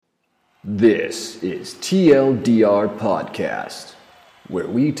This is TLDR Podcast, where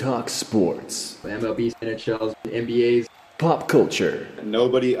we talk sports, MLB, NHLs, NBAs, pop culture,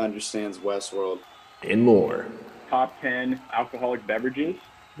 Nobody understands Westworld, and more. Top 10 alcoholic beverages.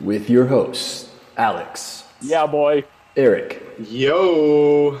 With your hosts, Alex. Yeah, boy. Eric.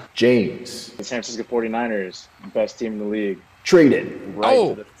 Yo! James. The San Francisco 49ers, best team in the league.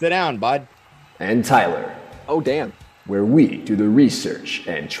 Tradon. Sit down, bud. And Tyler. Oh, damn. Where we do the research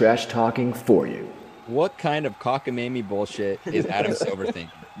and trash talking for you. What kind of cockamamie bullshit is Adam Silver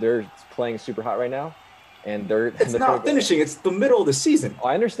thinking? They're playing super hot right now, and It's not finishing. It's the middle of the season.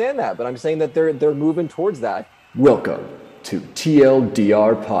 I understand that, but I'm saying that they're moving towards that. Welcome to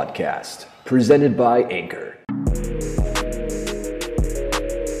TLDR Podcast, presented by Anchor.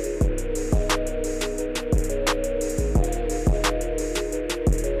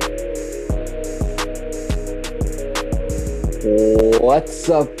 What's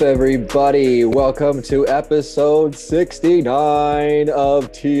up, everybody? Welcome to episode 69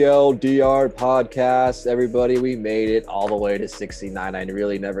 of TLDR Podcast. Everybody, we made it all the way to 69. I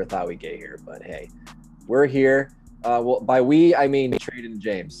really never thought we'd get here, but hey, we're here. Well, by we, I mean Tradon and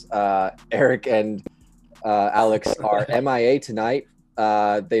James. Eric and Alex are MIA tonight.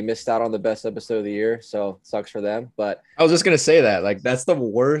 They missed out on the best episode of the year, so sucks for them. But I was just going to say that. Like, that's the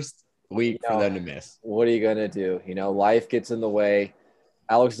worst week for them to miss. What are you going to do? You know, life gets in the way.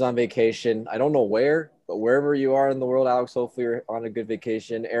 Alex is on vacation. I don't know where, but wherever you are in the world, Alex, hopefully you're on a good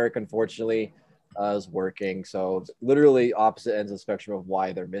vacation. Eric, unfortunately, is working. So literally opposite ends of the spectrum of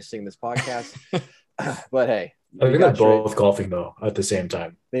why they're missing this podcast. But hey, I think they're both golfing though at the same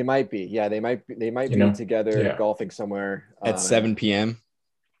time. They might be. Yeah, they might be together golfing somewhere at 7 p.m.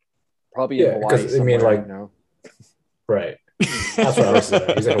 Probably in Hawaii. Because I mean, like, right. That's what I was saying.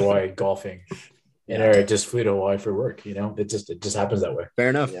 He's in Hawaii golfing. And Eric just flew to Hawaii for work, you know. It just happens that way. Fair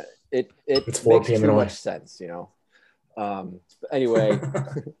enough. Yeah, it's 4 makes p.m. too much sense, you know. Anyway,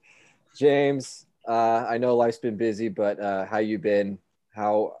 James, I know life's been busy, but how you been?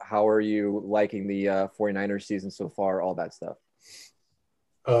 How are you liking the 49ers season so far? All that stuff.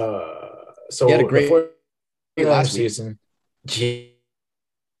 So you had a great last season.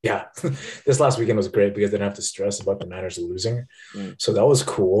 Yeah, this last weekend was great because they didn't have to stress about the Niners losing. So that was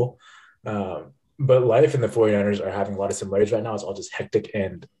cool. But life in the 49ers are having a lot of similarities right now. It's all just hectic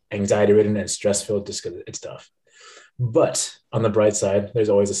and anxiety-ridden and stress-filled just because it's tough. But on the bright side, there's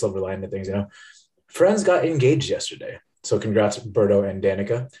always a silver lining to things, you know. Friends got engaged yesterday. So congrats, Berto and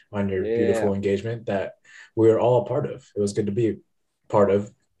Danica, on your beautiful engagement that we were all a part of. It was good to be part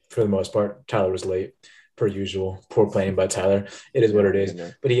of, for the most part. Tyler was late, per usual. Poor planning by Tyler. It is what it is.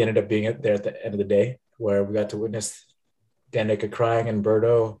 But he ended up being there at the end of the day where we got to witness Danica crying and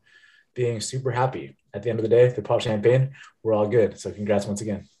Berto being super happy. At the end of the day, they popped champagne. We're all good. So congrats once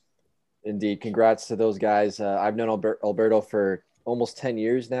again. Indeed. Congrats to those guys. I've known Alberto for almost 10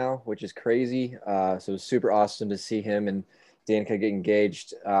 years now, which is crazy. So it was super awesome to see him and Danica get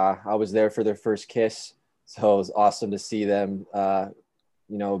engaged. I was there for their first kiss. So it was awesome to see them,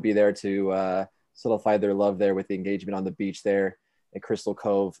 be there to solidify their love there with the engagement on the beach there at Crystal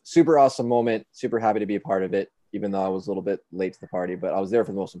Cove. Super awesome moment. Super happy to be a part of it, even though I was a little bit late to the party, but I was there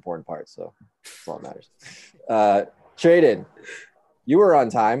for the most important part. So that's all that matters. Tradon, you were on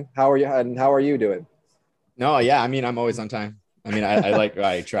time. How are you? And how are you doing? No, yeah. I mean, I'm always on time. I mean,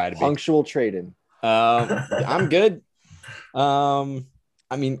 I try to be punctual. Tradon. I'm good.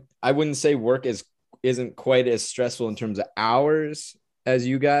 I mean, I wouldn't say work isn't quite as stressful in terms of hours as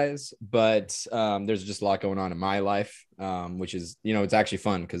you guys, but there's just a lot going on in my life, which is, it's actually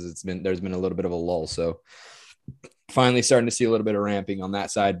fun because there's been a little bit of a lull. So finally starting to see a little bit of ramping on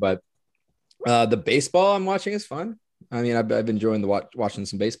that side, but the baseball I'm watching is fun. I mean, I've been enjoying watching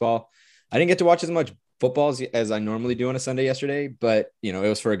some baseball. I didn't get to watch as much football as I normally do on a Sunday yesterday, but it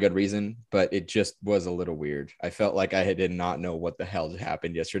was for a good reason, but it just was a little weird. I felt like I did not know what the hell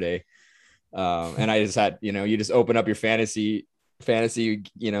happened yesterday. And I just had, you just open up your fantasy,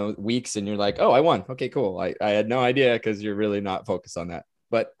 weeks and you're like, oh, I won. Okay, cool. I had no idea because you're really not focused on that,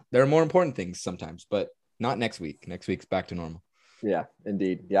 but there are more important things sometimes, but not next week. Next week's back to normal. Yeah,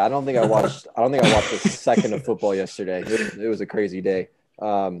 indeed. Yeah. I don't think I watched a second of football yesterday. It was a crazy day.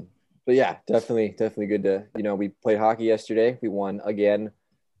 But yeah, definitely good to, we played hockey yesterday. We won again.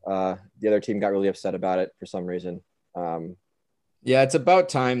 The other team got really upset about it for some reason. Yeah, it's about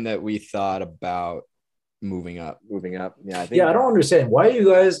time that we thought about moving up. Yeah, I don't understand. Why are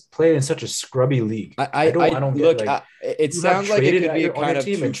you guys playing in such a scrubby league? I don't get, look, it sounds like it could be a kind of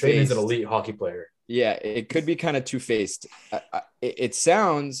team and Tradon's an elite hockey player. Yeah, it could be kind of two-faced. It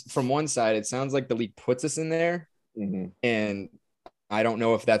sounds, from one side, it sounds like the league puts us in there. Mm-hmm. And I don't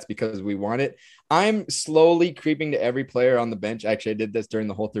know if that's because we want it. I'm slowly creeping to every player on the bench. Actually, I did this during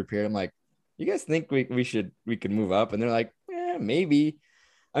the whole third period. I'm like, you guys think we could move up? And they're like, maybe.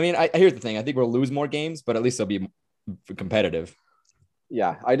 I mean, here's the thing. I think we'll lose more games, but at least they'll be competitive.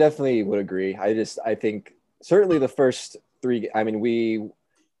 Yeah, I definitely would agree. I think certainly the first three. I mean,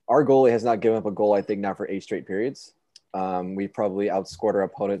 our goalie has not given up a goal, I think, now for 8 straight periods. We probably outscored our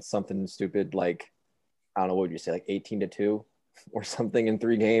opponents something stupid like, I don't know, what would you say, like 18-2 or something in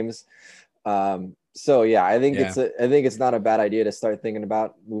 3 games. So yeah, I think it's not a bad idea to start thinking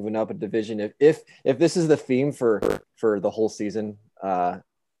about moving up a division. If this is the theme for the whole season,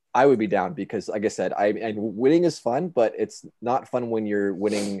 I would be down because, like I said, and winning is fun, but it's not fun when you're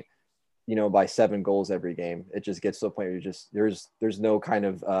winning, by 7 goals every game. It just gets to a point where there's no kind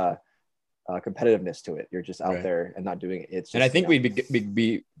of competitiveness to it. You're just out there and not doing it. It's just, and I think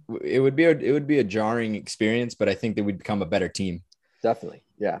it would be a jarring experience, but I think that we'd become a better team. Definitely,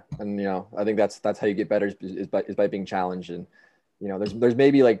 yeah, and I think that's how you get better is by being challenged. And there's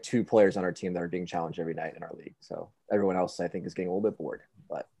maybe like 2 players on our team that are being challenged every night in our league. So everyone else, I think, is getting a little bit bored.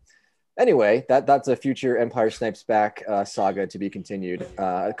 But anyway, that's a future Empire Snipes Back saga to be continued.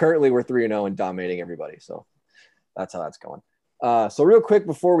 Currently, we're 3-0 and dominating everybody. So that's how that's going. So real quick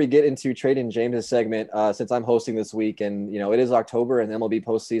before we get into Tradon James' segment, since I'm hosting this week and it is October and the MLB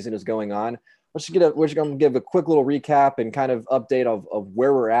postseason is going on, we're just going to give a quick little recap and kind of update of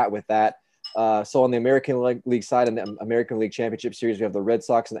where we're at with that. So on the American League side and the American League Championship Series, we have the Red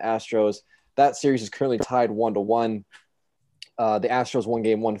Sox and the Astros. That series is currently tied 1-1. The Astros won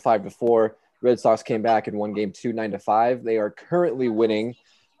game 1 5-4. Red Sox came back and won game 2 9-5. They are currently winning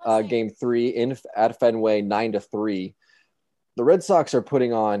game 3 at Fenway 9-3. The Red Sox are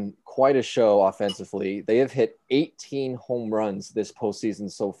putting on quite a show offensively. They have hit 18 home runs this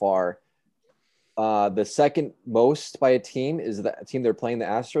postseason so far. The second most by a team is the team they're playing, the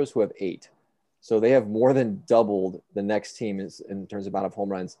Astros, who have 8. So they have more than doubled the next team in terms of amount of home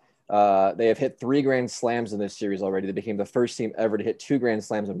runs. They have hit 3 grand slams in this series already. They became the first team ever to hit 2 grand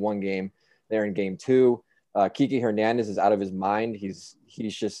slams in one game. They're in game 2. Kike Hernandez is out of his mind. He's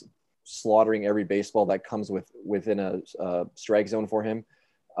just slaughtering every baseball that comes within a strike zone for him.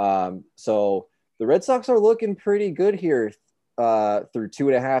 So the Red Sox are looking pretty good here through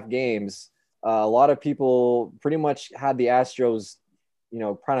 2.5 games. A lot of people pretty much had the Astros,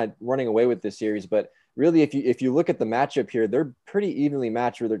 kind of running away with this series. But really, if you look at the matchup here, they're pretty evenly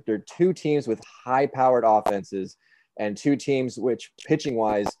matched. They're 2 teams with high-powered offenses and 2 teams which,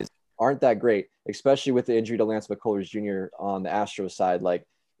 pitching-wise, aren't that great, especially with the injury to Lance McCullers Jr. on the Astros side. Like,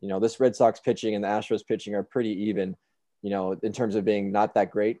 this Red Sox pitching and the Astros pitching are pretty even, in terms of being not that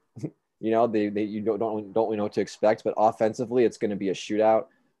great. You don't know what to expect, but offensively, it's going to be a shootout.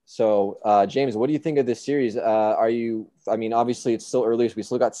 So, James, what do you think of this series? Obviously it's still early. So we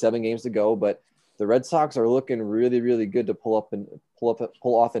still got 7 games to go, but the Red Sox are looking really, really good to pull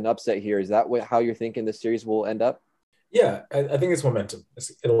off an upset here. Is that how you're thinking this series will end up? Yeah, I think it's momentum.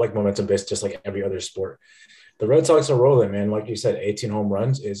 It'll like momentum based, just like every other sport. The Red Sox are rolling, man. Like you said, 18 home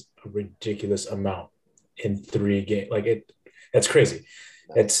runs is a ridiculous amount in 3 games. That's crazy.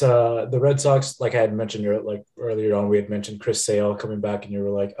 It's the Red Sox, like I had mentioned earlier on, we had mentioned Chris Sale coming back, and you were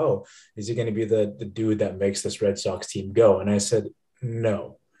like, oh, is he going to be the dude that makes this Red Sox team go? And I said,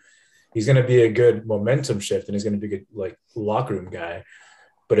 no. He's going to be a good momentum shift, and he's going to be a good locker room guy.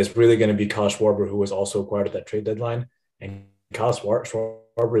 But it's really going to be Kyle Schwarber, who was also acquired at that trade deadline. And Kyle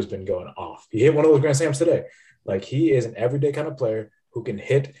Schwarber has been going off. He hit one of those grand slams today. He is an everyday kind of player who can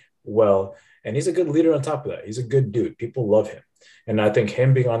hit well, and he's a good leader on top of that. He's a good dude. People love him. And I think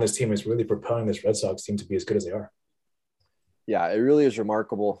him being on this team is really propelling this Red Sox team to be as good as they are. Yeah, it really is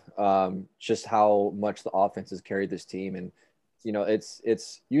remarkable just how much the offense has carried this team. And,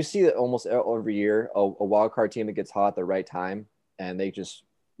 it's you see that almost every year, a wild card team that gets hot at the right time, and they just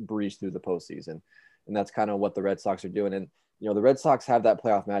breeze through the postseason. And that's kind of what the Red Sox are doing. And, the Red Sox have that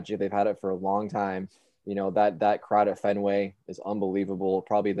playoff magic. They've had it for a long time. That crowd at Fenway is unbelievable.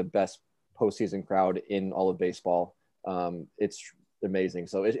 Probably the best postseason crowd in all of baseball. It's amazing.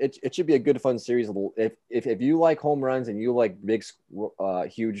 So it should be a good, fun series. If you like home runs and you like big,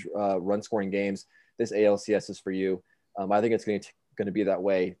 huge run scoring games, this ALCS is for you. I think it's going to be that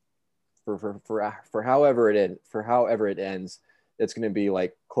way for however it ends. It's going to be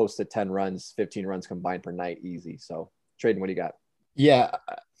like close to 10 runs, 15 runs combined per night, easy. So, Tradon, what do you got? Yeah,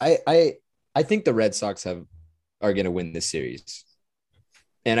 I think the Red Sox are going to win this series.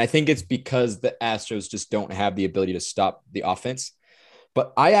 And I think it's because the Astros just don't have the ability to stop the offense.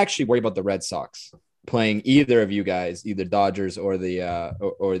 But I actually worry about the Red Sox playing either of you guys, either Dodgers or the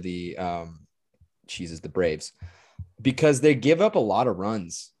Braves. because they give up a lot of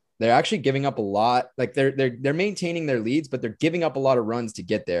runs. They're actually giving up a lot. Like they're maintaining their leads, but they're giving up a lot of runs to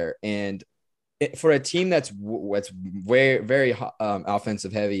get there. And for a team that's very, very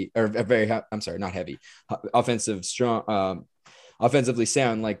offensive heavy, or I'm sorry, not heavy, offensive strong, offensively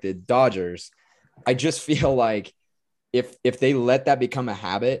sound like the Dodgers, I just feel like if they let that become a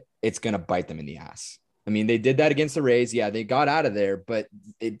habit, it's going to bite them in the ass. I mean, they did that against the Rays. Yeah, they got out of there, but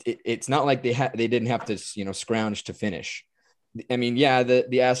it's not like they didn't have to, scrounge to finish. I mean, yeah, the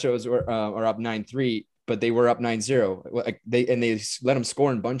Astros are up 9-3, but they were up 9-0. Like they let them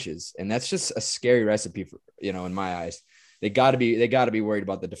score in bunches, and that's just a scary recipe for, in my eyes. They got to be worried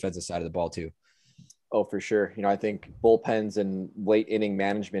about the defensive side of the ball too. Oh, for sure. I think bullpens and late inning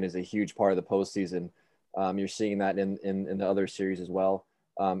management is a huge part of the postseason. You're seeing that in the other series as well.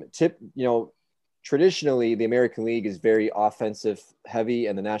 Traditionally, the American League is very offensive heavy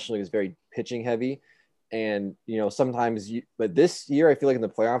and the National League is very pitching heavy. And, sometimes but this year, I feel like in the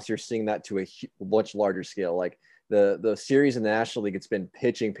playoffs, you're seeing that to a much larger scale. Like the series in the National League, it's been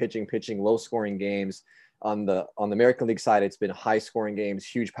pitching, low scoring games. On the American League side, it's been high scoring games,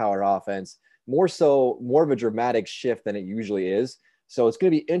 huge power offense, more of a dramatic shift than it usually is. So it's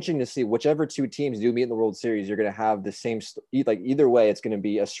going to be interesting to see whichever two teams do meet in the World Series, you're going to have the same, either way, it's going to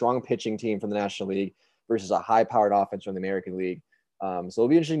be a strong pitching team from the National League versus a high powered offense from the American League. So it'll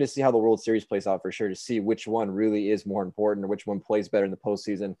be interesting to see how the World Series plays out for sure, to see which one really is more important or which one plays better in the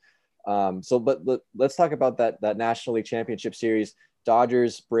postseason. But let's talk about that National League Championship Series.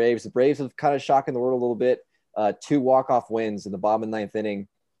 Dodgers, Braves. The Braves have kind of shocking the world a little bit. 2 walk-off wins in the bottom of the 9th inning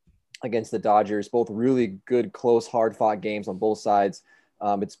against the Dodgers. Both really good, close, hard-fought games on both sides.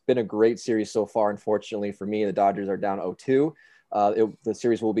 It's been a great series so far. Unfortunately for me, the Dodgers are down 0-2. The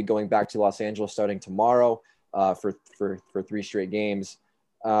series will be going back to Los Angeles starting tomorrow for 3 straight games.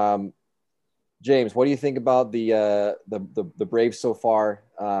 James, what do you think about the Braves so far?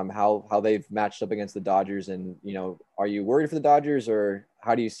 How they've matched up against the Dodgers, and are you worried for the Dodgers, or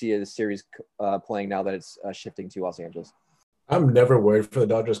how do you see the series playing now that it's shifting to Los Angeles? I'm never worried for the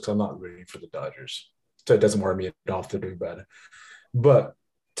Dodgers because I'm not rooting for the Dodgers, so it doesn't worry me at all if they're doing bad. But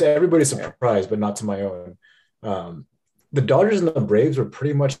to everybody's surprise, but not to my own, the Dodgers and the Braves were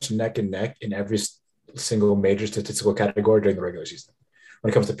pretty much neck and neck in every single major statistical category during the regular season.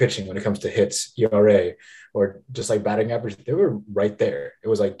 When it comes to pitching, when it comes to hits, ERA, or just like batting average, they were right there. It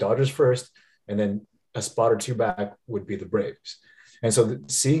was like Dodgers first, and then a spot or 2 back would be the Braves. And so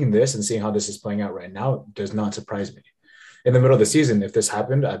seeing this and seeing how this is playing out right now does not surprise me. In the middle of the season, if this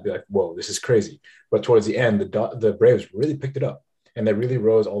happened, I'd be like, whoa, this is crazy. But towards the end, the Braves really picked it up, and they really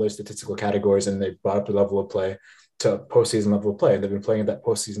rose all their statistical categories, and they brought up the level of play to postseason level of play. And they've been playing at that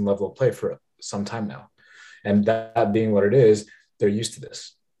postseason level of play for some time now. And that being what it is, they're used to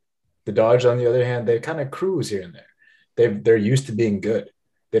this. The Dodgers, on the other hand, they kind of cruise here and there. They're used to being good.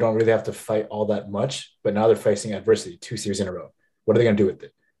 They don't really have to fight all that much, but now they're facing adversity 2 series in a row. What are they going to do with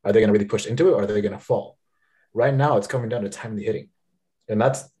it? Are they going to really push into it, or are they going to fall? Right now, it's coming down to timely hitting. And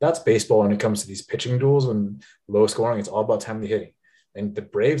that's baseball when it comes to these pitching duels and low scoring. It's all about timely hitting. And the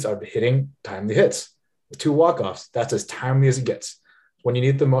Braves are hitting timely hits. The 2 walk-offs, that's as timely as it gets. When you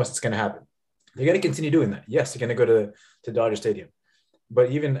need it the most, it's going to happen. They're going to continue doing that. Yes, they're going to go to Dodger Stadium.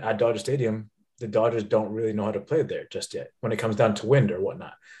 But even at Dodger Stadium, the Dodgers don't really know how to play there just yet when it comes down to wind or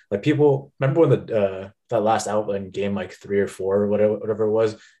whatnot. Like, people remember when that last out in game like 3 or 4 or whatever it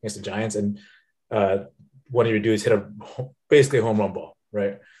was against the Giants, and one of your dudes hit basically a home run ball,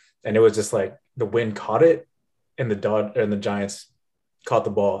 right? And it was just like the wind caught it, and the Giants caught the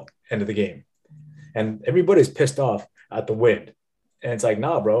ball, end of the game. And everybody's pissed off at the wind. And it's like,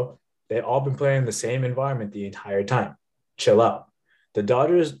 nah, bro, they've all been playing in the same environment the entire time. Chill out. The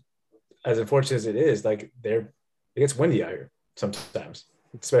Dodgers, as unfortunate as it is, like it gets windy out here sometimes,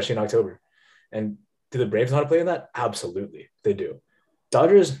 especially in October. And do the Braves know how to play in that? Absolutely, they do.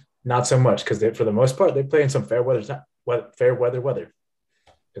 Dodgers, not so much, because for the most part, they play in some fair weather,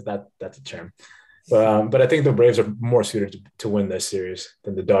 because that's a term. But I think the Braves are more suited to win this series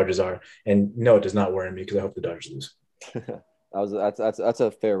than the Dodgers are. And no, it does not worry me, because I hope the Dodgers lose. That's a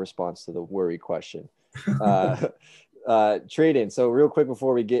fair response to the worry question. Tradon. So real quick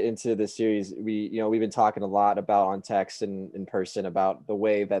before we get into the series, we've been talking a lot about on text and in person about the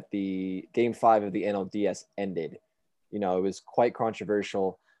way that the Game 5 of the NLDS ended. It was quite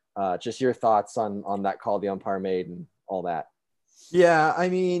controversial. Just your thoughts on that call the umpire made and all that. Yeah, I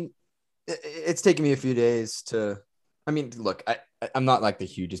mean, it's taken me a few days to. I mean, look, I'm not like the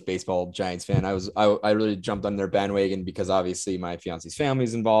hugest baseball Giants fan. I really jumped on their bandwagon because obviously my fiance's family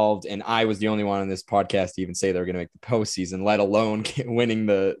is involved, and I was the only one on this podcast to even say they were going to make the postseason, let alone winning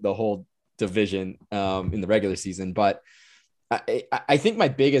the whole division in the regular season. But I think my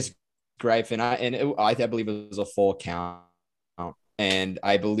biggest gripe, and I believe it was a full count. And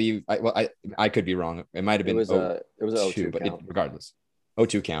I believe I could be wrong. It might have been it was a 0-2 but count. regardless,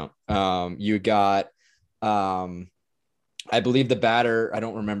 0-2 count. You got I believe the batter, I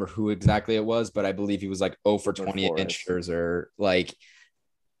don't remember who exactly it was, but I believe he was like 0 for 20 against Scherzer. Like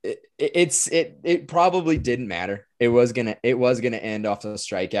it probably didn't matter. It was gonna end off a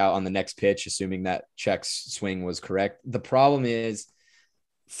strikeout on the next pitch, assuming that Check's swing was correct. The problem is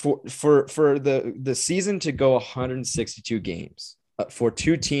for the season to go 162 games for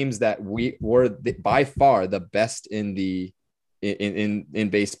two teams that we were by far the best in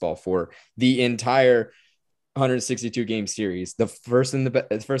baseball for the entire 162 game series, the first and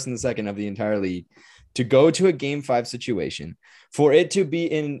the second of the entire league, to go to a game 5 situation, for it to be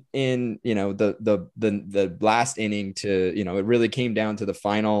in the last inning, to it really came down to the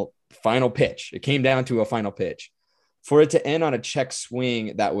final pitch. It came down to a final pitch. For it to end on a check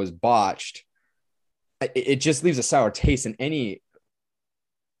swing that was botched, it just leaves a sour taste in any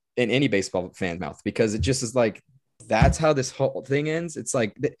baseball fan's mouth, because it just is like, that's how this whole thing ends. It's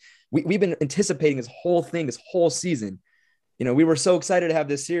like we've been anticipating this whole season. We were so excited to have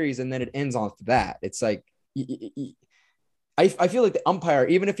this series, and then it ends off that. It's like, I feel like the umpire,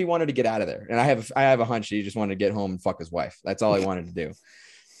 even if he wanted to get out of there, and I have a hunch he just wanted to get home and fuck his wife. That's all he wanted to do.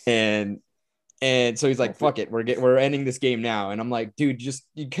 And so he's like, fuck it, we're ending this game now. And I'm like, dude, you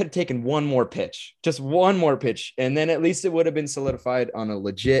could have taken one more pitch, just one more pitch, and then at least it would have been solidified on a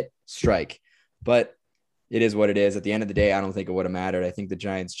legit strike. But it is what it is. At the end of the day, I don't think it would have mattered. I think the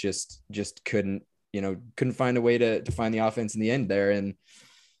Giants just couldn't find a way to find the offense in the end there. And,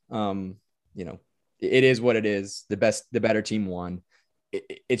 it is what it is. The better team won.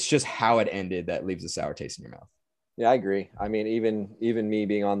 It's just how it ended that leaves a sour taste in your mouth. Yeah, I agree. I mean, even me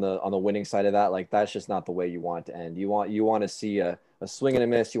being on the winning side of that, like, that's just not the way you want to end. You want to see a swing and a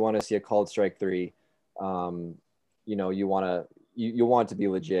miss. You want to see a called strike 3. You want to be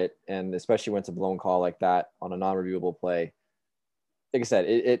legit, and especially when it's a blown call like that on a non-reviewable play. Like I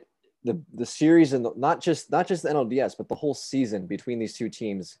said, the series, and not just the NLDS, but the whole season between these two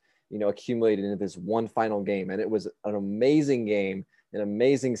teams, accumulated into this one final game, and it was an amazing game, an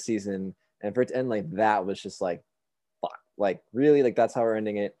amazing season, and for it to end like that was just like, fuck, like, really, like, that's how we're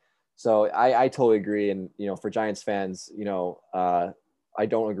ending it. So I totally agree, and for Giants fans, I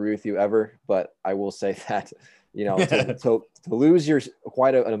don't agree with you ever, but I will say that. To lose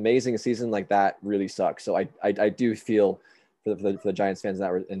quite an amazing season like that really sucks. So I do feel for the Giants fans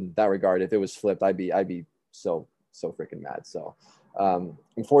in that regard. If it was flipped, I'd be so freaking mad. So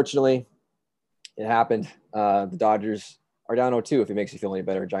unfortunately, it happened. The Dodgers are down 0-2. If it makes you feel any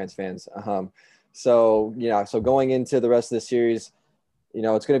better, Giants fans. So going into the rest of the series,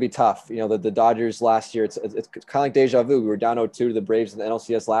 it's going to be tough. The Dodgers last year, it's kind of like deja vu. We were down 0-2 to the Braves in the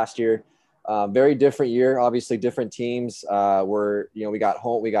NLCS last year. Very different year, obviously different teams. We got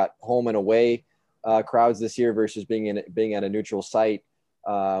home and away crowds this year versus being at a neutral site.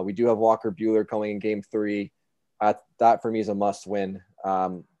 We do have Walker Buehler coming in game 3. That for me is a must win.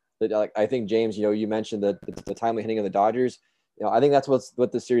 I think, James, you mentioned the timely hitting of the Dodgers. I think that's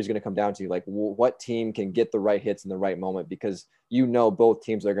what the series is going to come down to. Like, what team can get the right hits in the right moment, because both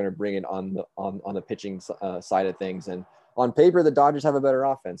teams are going to bring it on the pitching side of things. And on paper, the Dodgers have a better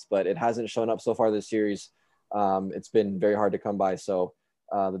offense, but it hasn't shown up so far this series. It's been very hard to come by. So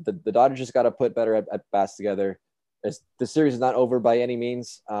the Dodgers just got to put better at bats together. The series is not over by any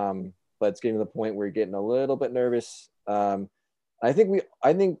means, but it's getting to the point where you're getting a little bit nervous. I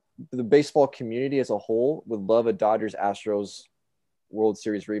think the baseball community as a whole would love a Dodgers-Astros World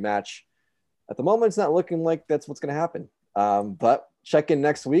Series rematch. At the moment, it's not looking like that's what's going to happen. But check in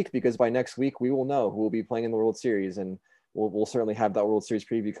next week, because by next week we will know who will be playing in the World Series, and we'll certainly have that World Series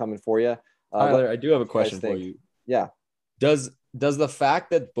preview coming for you. Tyler, I do have a question for you. Yeah. Does the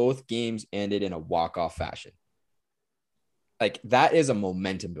fact that both games ended in a walk-off fashion, like, that is a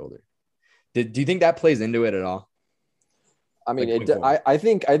momentum builder? Do you think that plays into it at all? I mean, I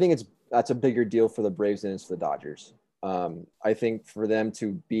think that's a bigger deal for the Braves than it's for the Dodgers. I think for them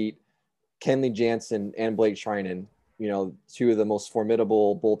to beat Kenley Jansen and Blake Trinan, two of the most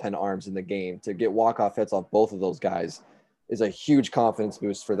formidable bullpen arms in the game, to get walk-off hits off both of those guys is a huge confidence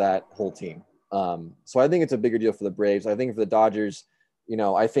boost for that whole team. So I think it's a bigger deal for the Braves. I think for the Dodgers,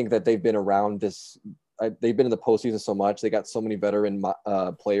 I think that they've been around this. They've been in the postseason so much. They got so many veteran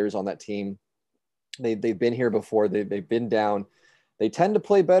players on that team. They've been here before. They've been down. They tend to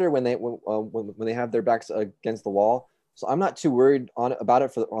play better when they have their backs against the wall. So I'm not too worried about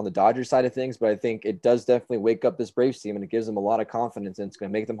it on the Dodgers side of things, but I think it does definitely wake up this Braves team, and it gives them a lot of confidence, and it's going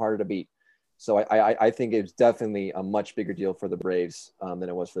to make them harder to beat. So I think it's definitely a much bigger deal for the Braves than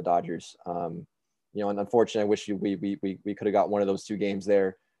it was for the Dodgers. And unfortunately, I wish we could have got one of those 2 games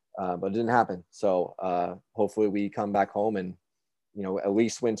there, but it didn't happen. So hopefully we come back home and, at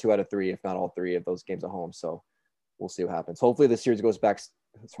least win 2 out of 3, if not all 3 of those games at home. So we'll see what happens. Hopefully the series goes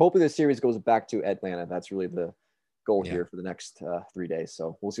back to Atlanta. That's really the goal here for the next 3 days.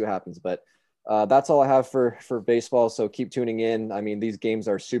 So we'll see what happens. But that's all I have for baseball. So keep tuning in. I mean, these games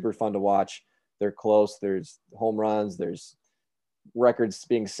are super fun to watch. They're close. There's home runs. There's records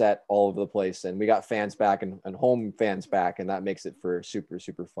being set all over the place. And we got fans back and home fans back. And that makes it for super,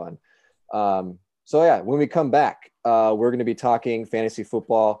 super fun. So yeah, when we come back, we're going to be talking fantasy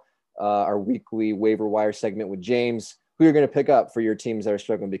football, our weekly waiver wire segment with James, who you're going to pick up for your teams that are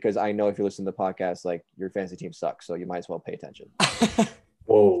struggling, because I know if you listen to the podcast, like, your fantasy team sucks. So you might as well pay attention.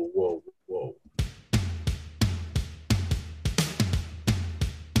 Whoa.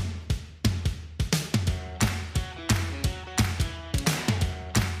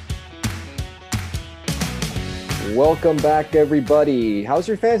 Welcome back, everybody. How's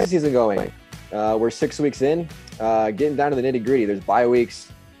your fantasy season going? We're 6 weeks in, getting down to the nitty gritty. There's bye weeks.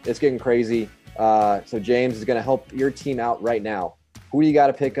 It's getting crazy. So James is going to help your team out right now. Who do you got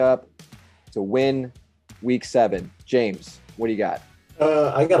to pick up to win week 7? James, what do you got?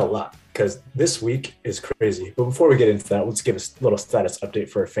 I got a lot because this week is crazy. But before we get into that, let's give a little status update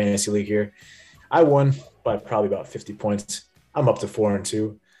for our fantasy league here. I won by probably about 50 points. I'm up to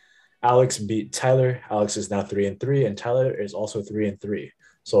 4-2. Alex beat Tyler. Alex is now 3-3, and Tyler is also 3-3.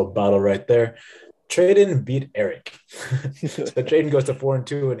 So a battle right there. Tradon beat Eric. So Tradon goes to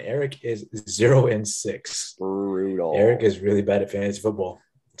 4-2, and Eric is 0-6. Brutal. Eric is really bad at fantasy football.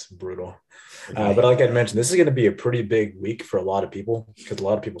 It's brutal. But like I mentioned, this is going to be a pretty big week for a lot of people, because a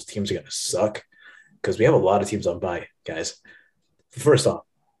lot of people's teams are going to suck, because we have a lot of teams on bye, guys. First off,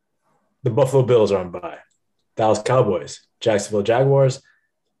 the Buffalo Bills are on bye. Dallas Cowboys, Jacksonville Jaguars,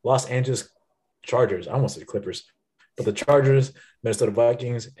 Los Angeles Chargers. I almost said Clippers. But the Chargers, Minnesota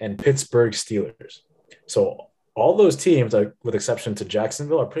Vikings, and Pittsburgh Steelers. So all those teams, with exception to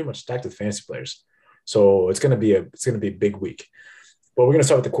Jacksonville, are pretty much stacked with fantasy players. So it's going to be a big week. But we're going to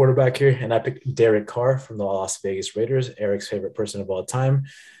start with the quarterback here, and I picked Derek Carr from the Las Vegas Raiders, Eric's favorite person of all time.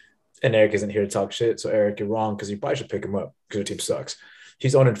 And Eric isn't here to talk shit, so Eric, you're wrong, because you probably should pick him up because your team sucks.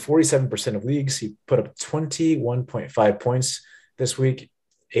 He's owned in 47% of leagues. He put up 21.5 points this week,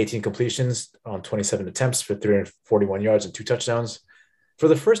 18 completions on 27 attempts for 341 yards and 2 touchdowns. For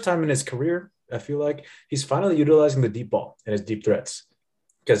the first time in his career, I feel like he's finally utilizing the deep ball and his deep threats,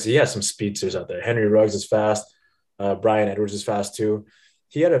 because he has some speedsters out there. Henry Ruggs is fast. Brian Edwards is fast too.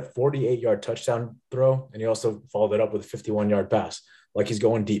 He had a 48-yard touchdown throw, and he also followed it up with a 51-yard pass. Like, he's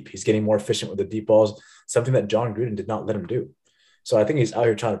going deep. He's getting more efficient with the deep balls, something that John Gruden did not let him do. So I think he's out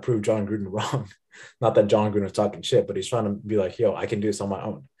here trying to prove John Gruden wrong. Not that John Gruden was talking shit, but he's trying to be like, yo, I can do this on my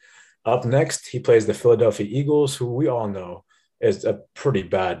own. Up next, he plays the Philadelphia Eagles, who we all know is a pretty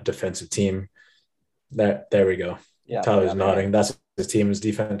bad defensive team. There we go. Yeah, Tyler's nodding. That's his team. His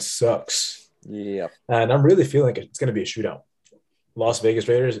defense sucks. Yeah. And I'm really feeling like it's going to be a shootout. Las Vegas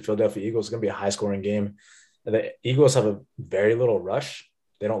Raiders and Philadelphia Eagles is going to be a high-scoring game. The Eagles have a very little rush.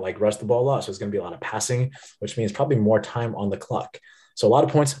 They don't rush the ball a lot, so it's going to be a lot of passing, which means probably more time on the clock. So a lot of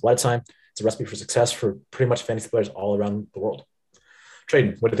points, a lot of time. It's a recipe for success for pretty much fantasy players all around the world.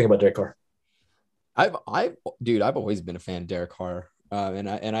 Tradon, what do you think about Derek Carr? I've always been a fan of Derek Carr, and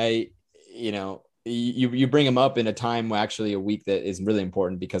I, you bring him up in a time where actually a week that is really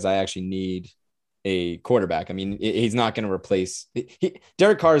important, because I actually need a quarterback. I mean, he's not going to replace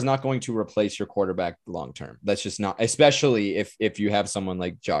Derek Carr is not going to replace your quarterback long term. That's just not, especially if you have someone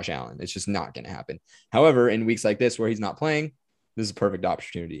like Josh Allen. It's just not going to happen. However, in weeks like this where he's not playing, this is a perfect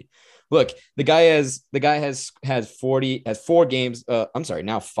opportunity. Look, the guy has 4 games. 4 games at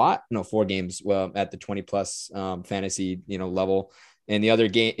the 20 plus fantasy level. And the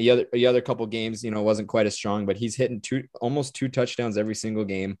other couple games, wasn't quite as strong, but he's hitting almost 2 touchdowns every single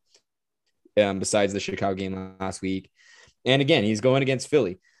game. Besides the Chicago game last week. And again, he's going against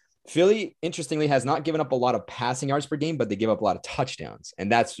Philly. Philly, interestingly, has not given up a lot of passing yards per game, but they give up a lot of touchdowns.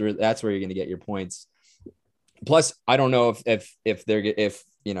 And that's where you're going to get your points. Plus, I don't know if they're going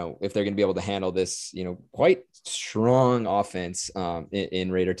to be able to handle this, quite strong offense with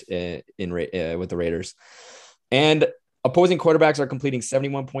the Raiders. And opposing quarterbacks are completing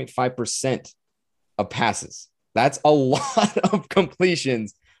 71.5% of passes. That's a lot of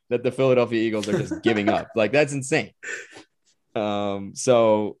completions that the Philadelphia Eagles are just giving up. That's insane.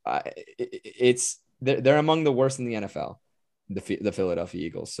 So they're among the worst in the NFL, the Philadelphia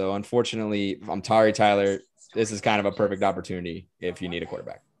Eagles. So unfortunately, I'm sorry, Tyler, this is kind of a perfect opportunity if you need a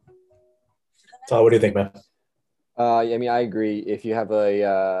quarterback. Tyler, what do you think, man? I mean, I agree. If you have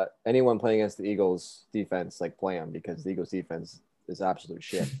anyone playing against the Eagles defense, like play them because the Eagles defense is absolute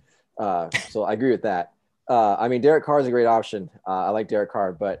shit. So I agree with that. I mean, Derek Carr is a great option. I like Derek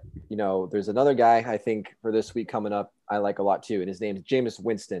Carr, but there's another guy I think for this week coming up I like a lot too, and his name is Jameis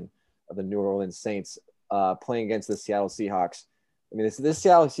Winston of the New Orleans Saints, playing against the Seattle Seahawks. I mean, this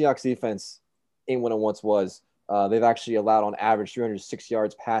Seattle Seahawks defense ain't what it once was. They've actually allowed on average 306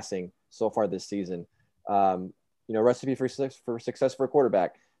 yards passing so far this season. Recipe for success for a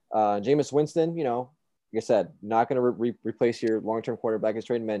quarterback. Jameis Winston, like I said, not going to replace your long-term quarterback, as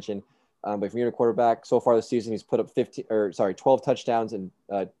Tradon mentioned. But if you're a quarterback, so far this season, he's put up 12 touchdowns and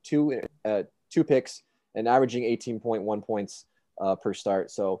two picks and averaging 18.1 points per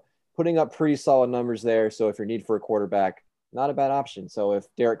start. So putting up pretty solid numbers there. So if you're need for a quarterback, not a bad option. So if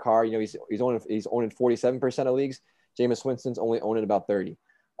Derek Carr, he's owning 47% of leagues, Jameis Winston's only owning about 30.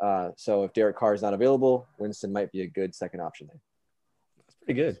 So if Derek Carr is not available, Winston might be a good second option there. That's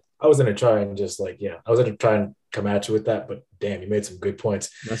pretty good. I was going to try and come at you with that, but damn, you made some good points.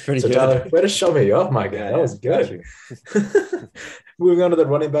 That's pretty so good. Tyler, way to show me off, my guy. That was good. Moving on to the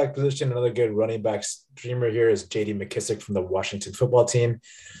running back position, another good running back streamer here is J.D. McKissick from the Washington football team.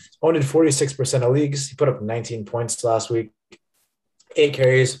 Owned in 46% of leagues. He put up 19 points last week, 8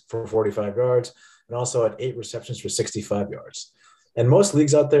 carries for 45 yards, and also had 8 receptions for 65 yards. And most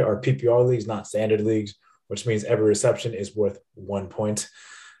leagues out there are PPR leagues, not standard leagues, which means every reception is worth 1 point.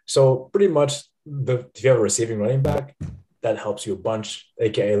 So pretty much if you have a receiving running back, that helps you a bunch,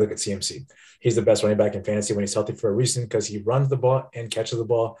 aka look at CMC. He's the best running back in fantasy when he's healthy for a reason because he runs the ball and catches the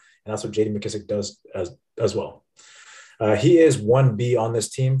ball, and that's what J.D. McKissick does as well. He is 1B on this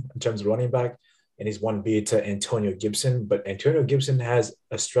team in terms of running back, and he's 1B to Antonio Gibson, but Antonio Gibson has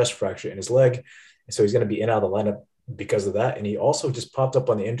a stress fracture in his leg, and so he's going to be in and out of the lineup because of that, and he also just popped up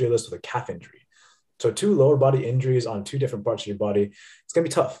on the injury list with a calf injury. So 2 lower body injuries on 2 different parts of your body. It's going to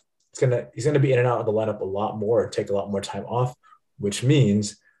be tough. He's going to be in and out of the lineup a lot more, take a lot more time off, which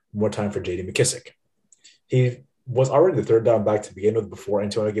means more time for J.D. McKissick. He was already the third down back to begin with before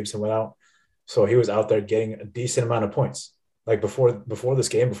Antonio Gibson went out. So he was out there getting a decent amount of points. Like before this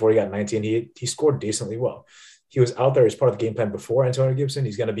game, before he got 19, he scored decently well. He was out there as part of the game plan before Antonio Gibson.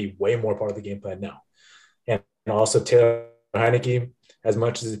 He's going to be way more part of the game plan now. And also Taylor Heineke, as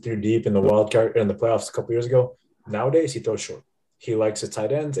much as he threw deep in the wild card in the playoffs a couple years ago, nowadays he throws short. He likes his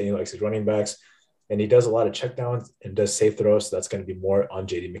tight ends and he likes his running backs, and he does a lot of checkdowns and does safe throws. So that's going to be more on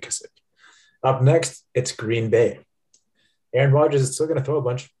J.D. McKissick. Up next, it's Green Bay. Aaron Rodgers is still going to throw a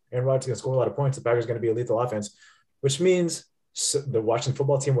bunch. Aaron Rodgers is going to score a lot of points. The Packers are going to be a lethal offense, which means the Washington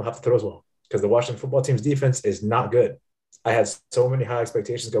football team will have to throw as well because the Washington football team's defense is not good. I had so many high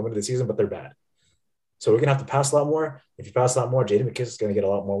expectations going into the season, but they're bad. So we're going to have to pass a lot more. If you pass a lot more, J.D. McKissick is going to get a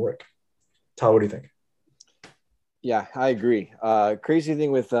lot more work. Tyler, what do you think? Yeah, I agree. Crazy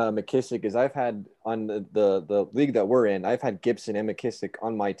thing with McKissick is I've had on the league that we're in, I've had Gibson and McKissick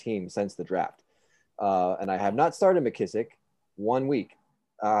on my team since the draft. And I have not started McKissick 1 week,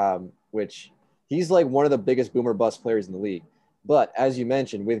 which he's like one of the biggest boomer bust players in the league. But as you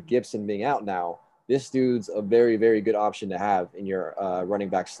mentioned, with Gibson being out now, this dude's a very, very good option to have in your running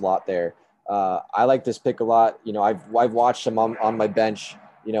back slot there. I like this pick a lot. I've watched him on my bench,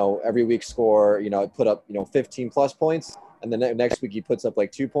 every week score, put up, 15 plus points. And then next week he puts up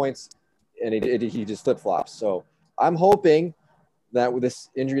like 2 points and he just flip flops. So I'm hoping that with this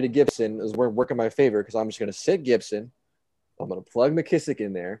injury to Gibson is working in my favor because I'm just going to sit Gibson. I'm going to plug McKissick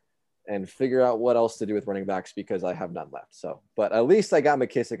in there and figure out what else to do with running backs because I have none left. So, but at least I got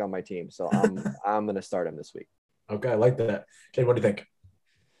McKissick on my team. So I'm going to start him this week. Okay. I like that. Okay. What do you think?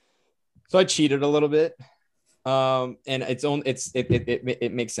 So I cheated a little bit. And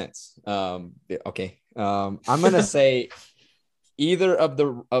it makes sense. Okay. I'm going to say either of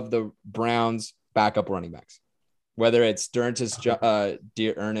the Browns backup running backs, whether it's Ernest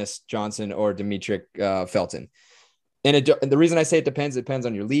Johnson or Demetric Felton. And the reason I say it depends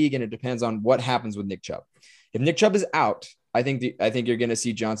on your league and it depends on what happens with Nick Chubb. If Nick Chubb is out, I think you're going to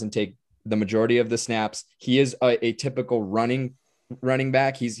see Johnson take the majority of the snaps. He is a typical running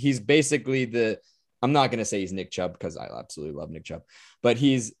back. He's basically I'm not going to say he's Nick Chubb because I absolutely love Nick Chubb, but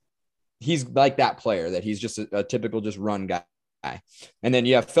he's like that player that he's just a typical just run guy. And then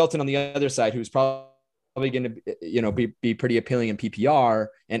you have Felton on the other side, who's probably going to be pretty appealing in PPR.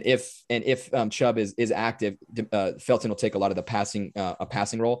 And if Chubb is active, Felton will take a lot of the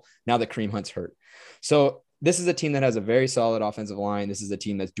passing role now that Kareem Hunt's hurt. So this is a team that has a very solid offensive line. This is a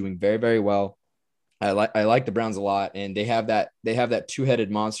team that's doing very, very well. I like the Browns a lot, and they have that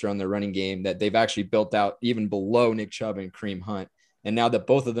two-headed monster on their running game that they've actually built out even below Nick Chubb and Kareem Hunt. And now that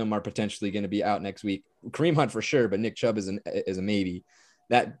both of them are potentially going to be out next week, Kareem Hunt for sure, but Nick Chubb is a maybe.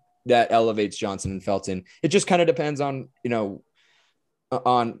 That elevates Johnson and Felton. It just kind of depends on,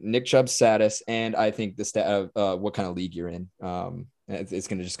 on Nick Chubb's status, and I think the stat of what kind of league you're in. It's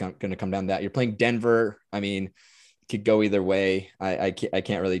going to come down to that. You're playing Denver. I mean, it could go either way. I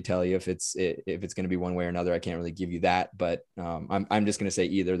can't really tell you if it's going to be one way or another. I can't really give you that, but I'm just going to say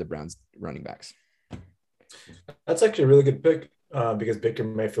either the Browns running backs. That's actually a really good pick because Baker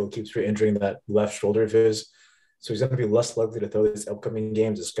Mayfield keeps re-injuring that left shoulder of his. So he's going to be less likely to throw these upcoming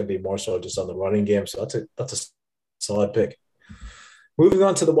games. It's going to be more so just on the running game. So that's a solid pick. Moving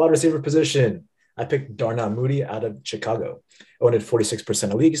on to the wide receiver position, I picked Darnell Mooney out of Chicago. Owned 46%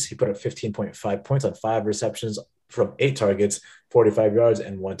 of leagues. He put up 15.5 points on 5 receptions from 8 targets, 45 yards,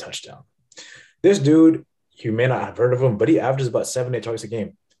 and 1 touchdown. This dude, you may not have heard of him, but he averages about 7-8 targets a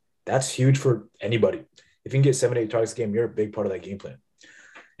game. That's huge for anybody. If you can get 7-8 targets a game, you're a big part of that game plan.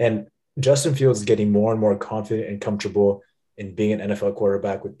 And Justin Fields is getting more and more confident and comfortable in being an NFL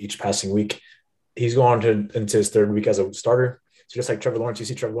quarterback with each passing week. He's going into his 3rd week as a starter. So just like Trevor Lawrence, you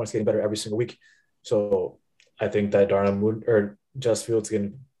see Trevor Lawrence getting better every single week. So I think that Justin Fields is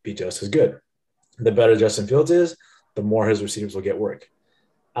going to be just as good. The better Justin Fields is, the more his receivers will get work.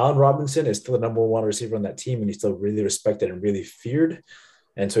 Allen Robinson is still the number 1 receiver on that team, and he's still really respected and really feared.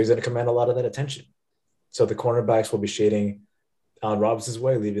 And so he's going to command a lot of that attention. So the cornerbacks will be shading Allen Robinson's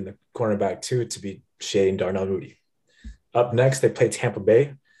way, leaving the cornerback 2 to be shading Darnell Mooney. Up next, they play Tampa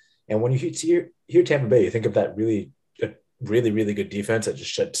Bay. And when you hear Tampa Bay, you think of that really good defense that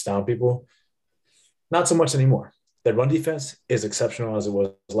just shuts down people. Not so much anymore. Their run defense is exceptional as it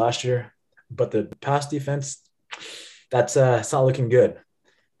was last year, but the pass defense, it's not looking good.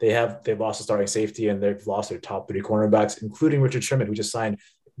 They've lost a starting safety, and they've lost their top 3 cornerbacks, including Richard Sherman, who just signed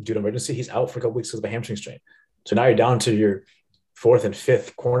due to emergency. He's out for a couple weeks because of a hamstring strain. So now you're down to your 4th and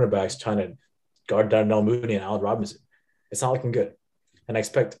 5th cornerbacks trying to guard Darnell Mooney and Allen Robinson. It's not looking good. And I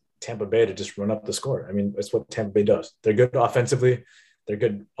expect Tampa Bay to just run up the score. I mean, that's what Tampa Bay does. They're good offensively. They're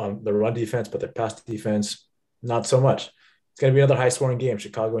good on the run defense, but their pass defense, not so much. It's going to be another high-scoring game,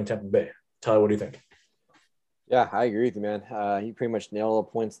 Chicago and Tampa Bay. Tyler, what do you think? Yeah, I agree with you, man. He pretty much nailed all the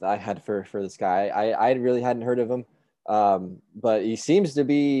points that I had for this guy. I really hadn't heard of him, but he seems to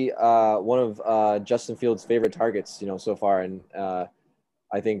be one of Justin Fields' favorite targets, so far. And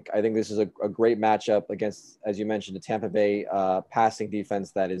I think this is a great matchup against, as you mentioned, the Tampa Bay passing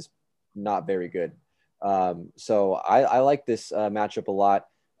defense that is not very good. So I like this matchup a lot.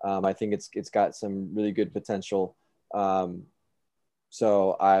 I think it's got some really good potential.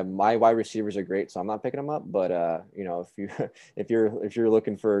 So my wide receivers are great, so I'm not picking them up. But if you're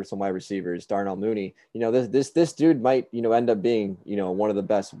looking for some wide receivers, Darnell Mooney, this dude might end up being one of the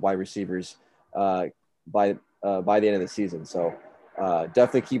best wide receivers by the end of the season. So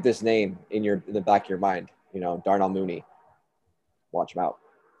definitely keep this name in the back of your mind. Darnell Mooney, watch him out.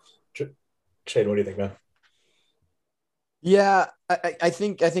 Shane, what do you think, man? Yeah, I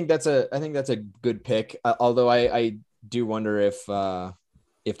think that's a good pick. Although I do wonder if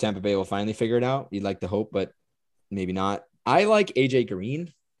Tampa Bay will finally figure it out. You'd like to hope, but maybe not. I like AJ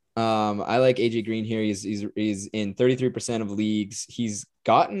Green. I like AJ Green here. He's in 33% of leagues. He's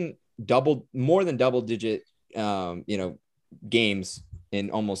gotten more than double digit games in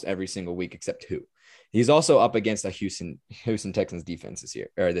almost every single week except 2. He's also up against a Houston Texans defense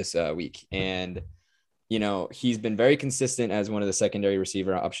this week. And, he's been very consistent as one of the secondary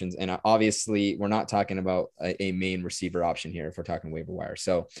receiver options. And obviously we're not talking about a main receiver option here if we're talking waiver wire.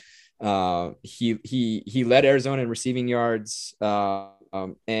 So he led Arizona in receiving yards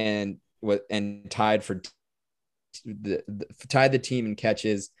and tied the team in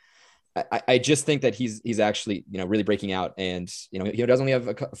catches. I just think that he's actually, really breaking out, and, he does only have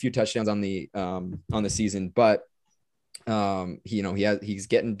a few touchdowns on the season, but he's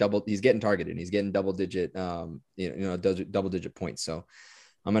getting targeted, and he's getting double digit points. So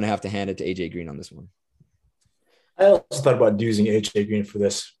I'm going to have to hand it to AJ Green on this one. I also thought about using AJ Green for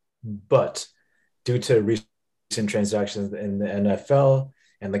this, but due to recent transactions in the NFL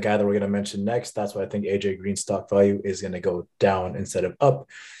and the guy that we're going to mention next, that's why I think AJ Green's stock value is going to go down instead of up.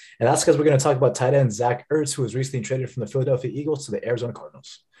 And that's because we're going to talk about tight end Zach Ertz, who was recently traded from the Philadelphia Eagles to the Arizona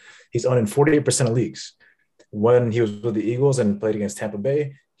Cardinals. He's owned in 48% of leagues. When he was with the Eagles and played against Tampa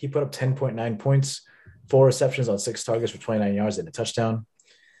Bay, he put up 10.9 points, 4 receptions on 6 targets for 29 yards and a touchdown.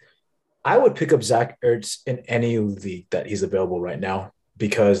 I would pick up Zach Ertz in any league that he's available right now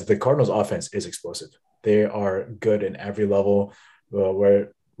because the Cardinals offense is explosive. They are good in every level,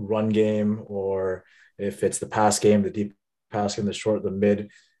 where run game, or if it's the pass game, the deep pass game, the short, the mid,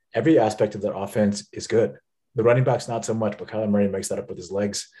 every aspect of their offense is good. The running backs, not so much, but Kyler Murray makes that up with his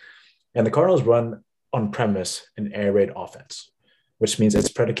legs. And the Cardinals run on premise an air raid offense, which means it's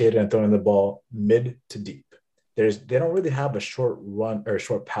predicated on throwing the ball mid to deep. They don't really have a short run or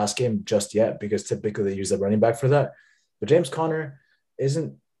short pass game just yet because typically they use the running back for that. But James Conner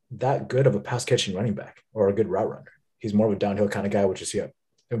isn't that good of a pass catching running back or a good route runner. He's more of a downhill kind of guy, which you see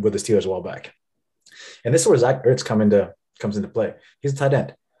with the Steelers a while back. And this is where Zach Ertz comes into play. He's a tight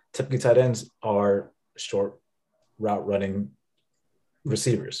end. Typically, tight ends are short route running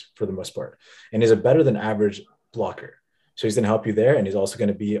receivers for the most part. And he's a better than average blocker. So he's going to help you there, and he's also going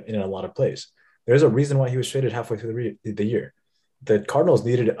to be in a lot of plays. There's a reason why he was traded halfway through the year. The Cardinals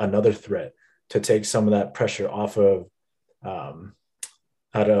needed another threat to take some of that pressure off of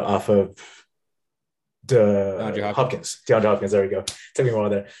DeAndre Hopkins. There we go. Took me a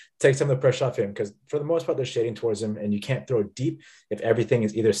while there. Take some of the pressure off him because for the most part they're shading towards him, and you can't throw deep if everything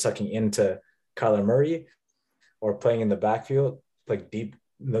is either sucking into Kyler Murray or playing in the backfield, like deep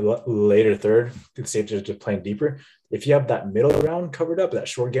in the later third. The safety is just playing deeper. If you have that middle ground covered up, that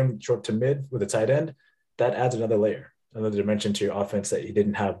short game, short to mid with a tight end, that adds another layer, another dimension to your offense that you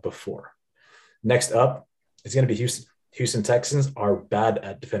didn't have before. Next up, it's going to be Houston. Houston Texans are bad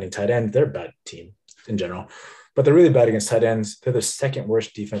at defending tight ends. They're a bad team in general, but they're really bad against tight ends. They're the second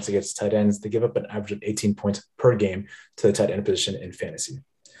worst defense against tight ends. They give up an average of 18 points per game to the tight end position in fantasy.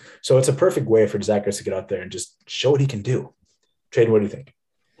 So it's a perfect way for Zach Ertz to get out there and just show what he can do. Tradon, what do you think?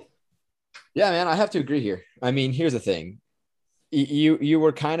 Yeah, man, I have to agree here. I mean, here's the thing. You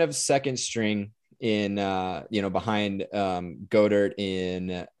were kind of second string in, behind Goddard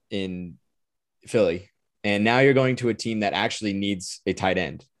in Philly. And now you're going to a team that actually needs a tight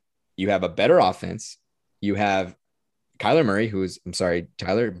end. You have a better offense. You have Kyler Murray,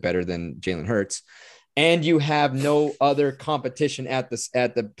 Tyler, better than Jalen Hurts. And you have no other competition at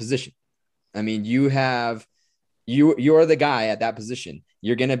the position. I mean, you're the guy at that position.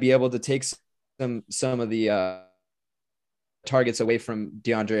 You're going to be able to take some of the targets away from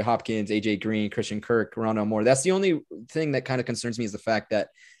DeAndre Hopkins, AJ Green, Christian Kirk, Rondale Moore. That's the only thing that kind of concerns me is the fact that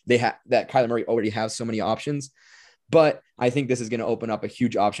that Kyler Murray already has so many options. But I think this is going to open up a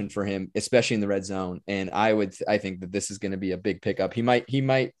huge option for him, especially in the red zone. And I think that this is going to be a big pickup. He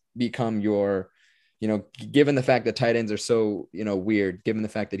might become your, given the fact that tight ends are so, weird, given the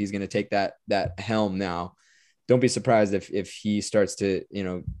fact that he's going to take that helm now, don't be surprised if he starts to,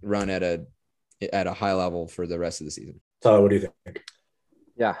 run at a high level for the rest of the season. Tyler, what do you think?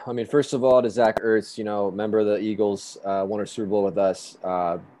 Yeah, I mean, first of all, to Zach Ertz, member of the Eagles, won a Super Bowl with us.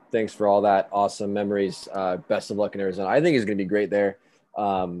 Thanks for all that awesome memories. Best of luck in Arizona. I think he's going to be great there.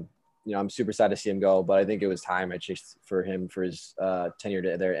 I'm super sad to see him go, but I think it was time actually for him for his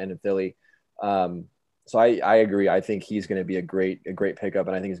tenure there and in Philly. So I agree. I think he's going to be a great pickup,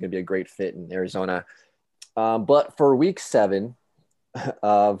 and I think he's going to be a great fit in Arizona. But for week 7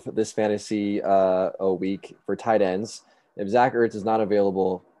 of this fantasy week for tight ends, if Zach Ertz is not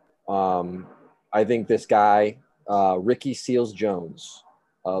available, I think this guy, Ricky Seals-Jones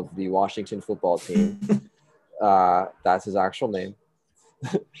of the Washington football team, that's his actual name,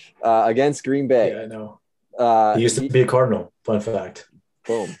 against Green Bay. Yeah, I know. He used to be a Cardinal. Fun fact.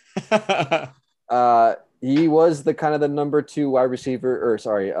 Boom. He was the number 2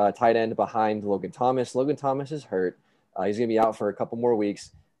 tight end behind Logan Thomas. Logan Thomas is hurt. He's going to be out for a couple more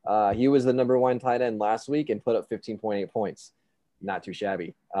weeks. He was the number 1 tight end last week and put up 15.8 points. Not too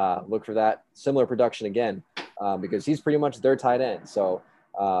shabby. Look for that similar production again, because he's pretty much their tight end. So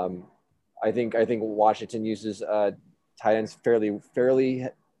I think Washington uses tight ends fairly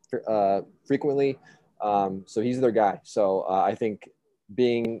frequently. So he's their guy. So I think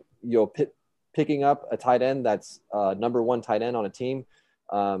picking up a tight end that's number 1 tight end on a team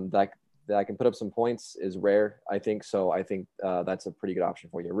that can put up some points is rare, I think. So I think that's a pretty good option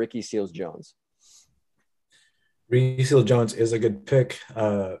for you. Ricky Seals-Jones. Ricky Seals-Jones is a good pick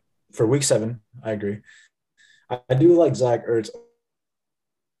for week 7. I agree. I do like Zach Ertz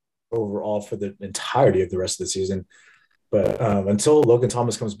overall for the entirety of the rest of the season. But until Logan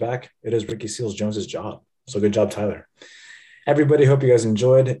Thomas comes back, it is Ricky Seals-Jones' job. So good job, Tyler. Everybody, hope you guys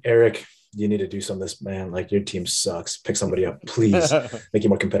enjoyed. Eric, you need to do some of this, man. Like, your team sucks. Pick somebody up, please. Make it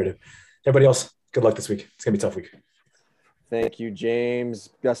more competitive. Everybody else, good luck this week. It's going to be a tough week. Thank you, James.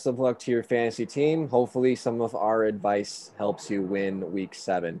 Best of luck to your fantasy team. Hopefully some of our advice helps you win week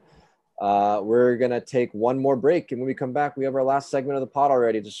 7. We're going to take one more break, and when we come back, we have our last segment of the pod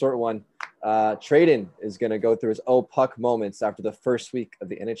already. It's a short one. Tradon is going to go through his puck moments after the first week of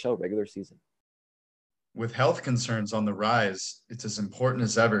the NHL regular season. With health concerns on the rise, it's as important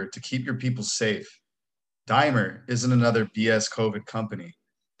as ever to keep your people safe. Dimer isn't another BS COVID company.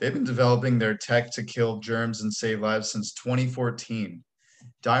 They've been developing their tech to kill germs and save lives since 2014.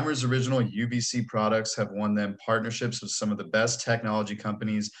 Daimer's original UVC products have won them partnerships with some of the best technology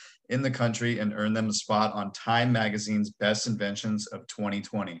companies in the country and earned them a spot on Time Magazine's Best Inventions of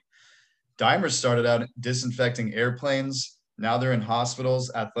 2020. Daimer started out disinfecting airplanes. Now they're in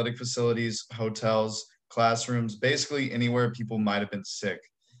hospitals, athletic facilities, hotels, classrooms, basically anywhere people might have been sick.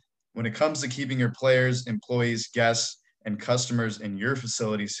 When it comes to keeping your players, employees, guests, and customers in your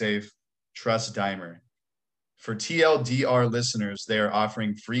facility safe, trust Daimer. For TLDR listeners, they are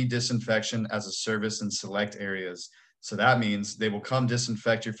offering free disinfection as a service in select areas. So that means they will come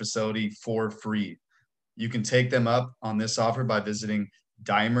disinfect your facility for free. You can take them up on this offer by visiting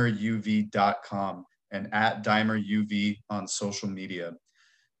DaimerUV.com and at DaimerUV on social media.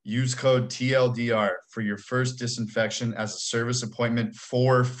 Use code TLDR for your first disinfection as a service appointment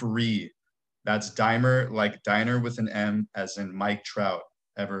for free. That's Daimer, like diner with an M, as in Mike Trout.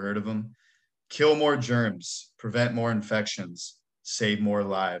 Ever heard of him? Kill more germs, prevent more infections, save more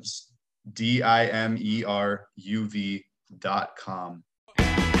lives. DIMERUV.com.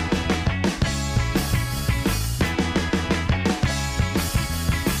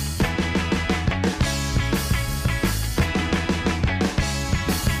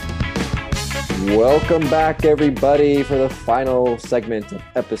 Welcome back, everybody, for the final segment of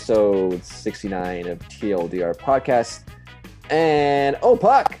episode 69 of TLDR podcast. And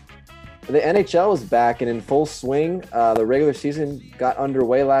Puck, the NHL is back and in full swing. The regular season got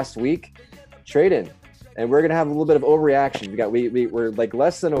underway last week. Tradon, and we're gonna have a little bit of overreaction. We're like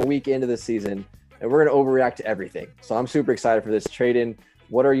less than a week into the season, and we're gonna overreact to everything. So I'm super excited for this. Tradon,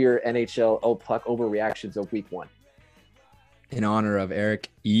 what are your NHL Puck overreactions of week one? In honor of Eric,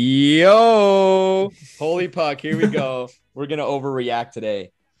 yo, holy puck, here we go. We're gonna overreact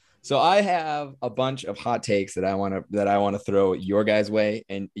today. So I have a bunch of hot takes that I want to throw your guys' way,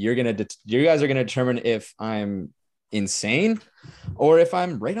 and you guys are gonna determine if I'm insane or if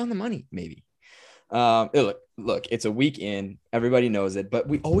I'm right on the money, maybe. Look, it's a week in, everybody knows it, but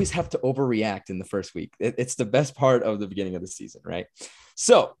we always have to overreact in the first week. It's the best part of the beginning of the season, right?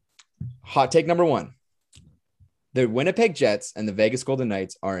 So, hot take number one. The Winnipeg Jets and the Vegas Golden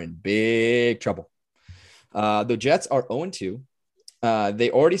Knights are in big trouble. The Jets are 0-2.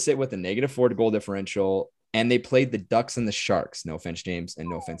 They already sit with a -4 goal differential, and they played the Ducks and the Sharks. No offense, James, and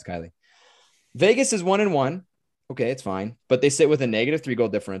no offense, Kylie. Vegas is 1-1. Okay, it's fine. But they sit with a -3 goal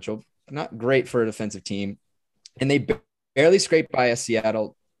differential. Not great for a defensive team. And they barely scraped by a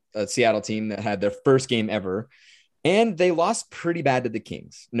Seattle team that had their first game ever. And they lost pretty bad to the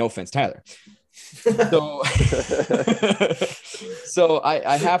Kings. No offense, Tyler. So, so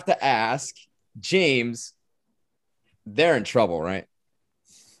I have to ask, James, they're in trouble, right?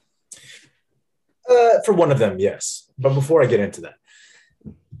 For one of them, yes. But before I get into that,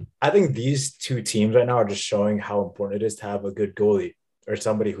 I think these two teams right now are just showing how important it is to have a good goalie or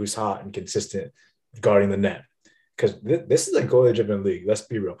somebody who's hot and consistent guarding the net. Because this is a goalie-driven league. Let's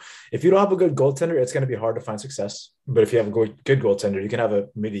be real. If you don't have a good goaltender, it's going to be hard to find success. But if you have a good goaltender, you can have a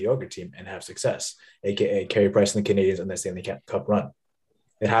mediocre team and have success, a.k.a. Carey Price and the Canadiens on this Stanley Cup run.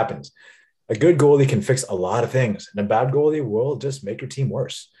 It happens. A good goalie can fix a lot of things, and a bad goalie will just make your team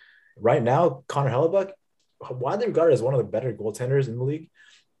worse. Right now, Connor Hellebuck, widely regarded as one of the better goaltenders in the league,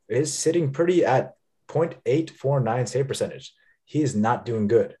 is sitting pretty at .849 save percentage. He is not doing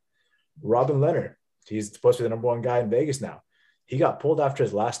good. Robin Leonard, he's supposed to be the number one guy in Vegas now. He got pulled after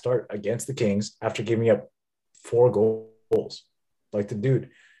his last start against the Kings after giving up 4 goals. Like the dude,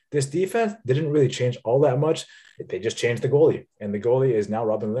 this defense didn't really change all that much. They just changed the goalie, and the goalie is now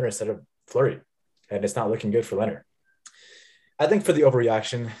Robin Leonard instead of Fleury, and it's not looking good for Leonard. I think the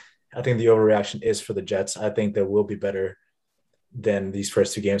overreaction is for the Jets. I think they will be better than these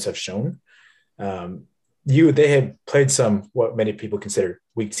first 2 games have shown. They had played some what many people consider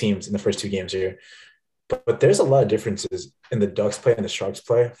weak teams in the first 2 games here, but there's a lot of differences in the Ducks play and the Sharks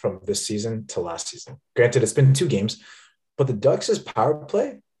play from this season to last season. Granted, it's been 2 games, but the Ducks' power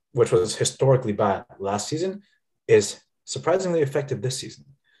play, which was historically bad last season, is surprisingly effective this season.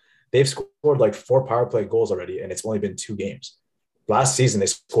 They've scored like 4 power play goals already, and it's only been 2 games. Last season, they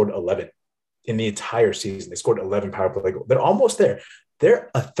scored 11. In the entire season, they scored 11 power play goals. They're almost there.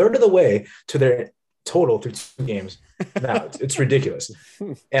 They're a third of the way to their total through 2 games. Now, it's ridiculous.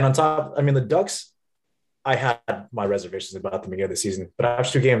 And on top, the Ducks, I had my reservations about them beginning of the season. But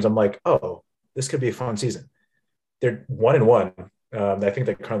after 2 games, I'm like, oh, this could be a fun season. They're 1-1. I think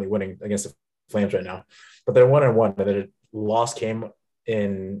they're currently winning against the Flames right now. But they're 1-1. And the loss came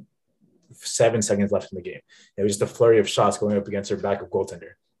in 7 seconds left in the game. It was just a flurry of shots going up against their backup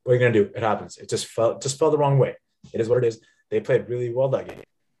goaltender. What are you going to do? It happens. It just fell the wrong way. It is what it is. They played really well that game.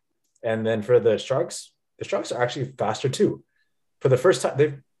 And then for the Sharks are actually faster too. For the first time,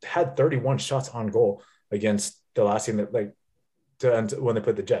 they've had 31 shots on goal against the last team that when they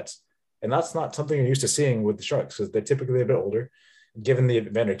played the Jets. And that's not something you're used to seeing with the Sharks because they're typically a bit older. Given the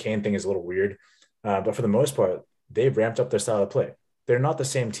Evander Kane thing is a little weird. But for the most part, they've ramped up their style of play. They're not the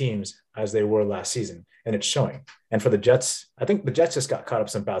same teams as they were last season, and it's showing. And for the Jets, I think the Jets just got caught up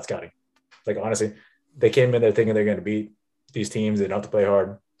some bad scouting. Like, honestly, they came in there thinking they're going to beat these teams. They don't have to play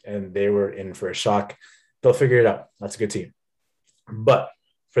hard, and they were in for a shock. They'll figure it out. That's a good team. But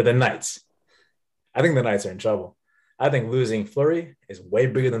for the Knights, I think the Knights are in trouble. I think losing Fleury is way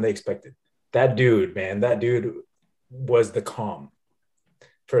bigger than they expected. That dude was the calm.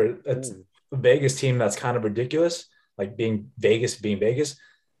 For a Vegas team that's kind of ridiculous, like being Vegas.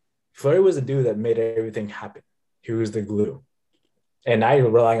 Fleury was the dude that made everything happen. He was the glue. And now you're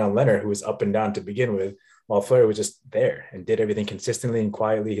relying on Leonard, who was up and down to begin with, while Fleury was just there and did everything consistently and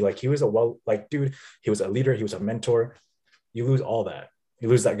quietly. He was dude, he was a leader. He was a mentor. You lose all that. You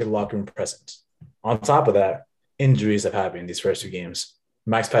lose that good locker room presence. On top of that, injuries have happened these first 2 games.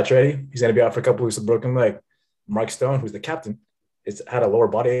 Max Pacioretty, he's going to be out for a couple weeks with a broken leg. Mark Stone, who's the captain, has had a lower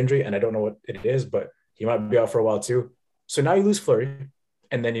body injury, and I don't know what it is, but he might be out for a while too. So now you lose Fleury,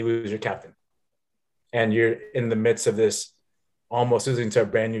 and then you lose your captain. And you're in the midst of this almost losing to a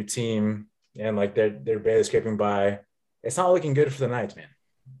brand new team, and like they're barely scraping by. It's not looking good for the Knights, man.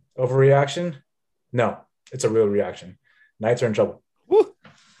 Overreaction? No, it's a real reaction. Knights are in trouble. Woo.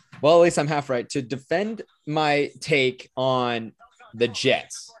 Well, at least I'm half right. To defend my take on the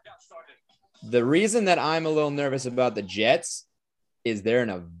Jets, the reason that I'm a little nervous about the Jets is they're in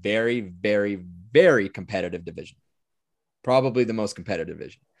a very, very, very competitive division. Probably the most competitive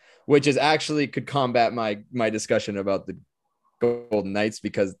division, which is actually could combat my discussion about the Golden Knights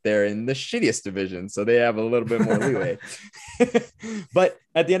because they're in the shittiest division. So they have a little bit more leeway. But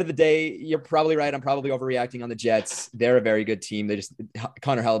at the end of the day, you're probably right. I'm probably overreacting on the Jets. They're a very good team.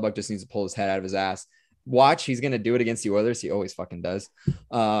 Connor Hellebuck just needs to pull his head out of his ass. Watch, he's going to do it against the Oilers. He always fucking does.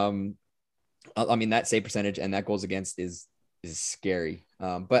 I mean, that save percentage and that goals against is scary.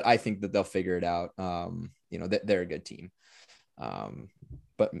 But I think that they'll figure it out. They're a good team.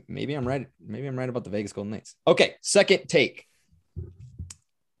 But maybe I'm right. Maybe I'm right about the Vegas Golden Knights. Okay. Second take.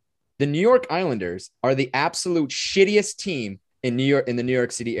 The New York Islanders are the absolute shittiest team in New York, in the New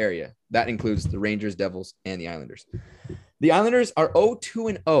York City area. That includes the Rangers, Devils, and the Islanders. The Islanders are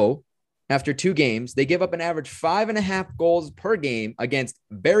 0-2-0 after 2 games. They give up an average 5.5 goals per game against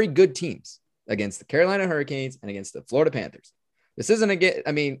very good teams, against the Carolina Hurricanes and against the Florida Panthers. This isn't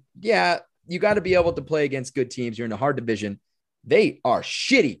you got to be able to play against good teams. You're in a hard division. They are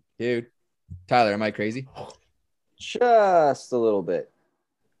shitty, dude. Tyler, am I crazy? Just a little bit.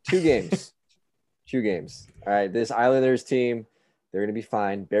 2 games. 2 games. All right, this Islanders team, they're going to be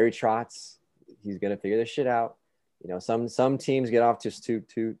fine. Barry Trotz, he's going to figure this shit out. Some teams get off just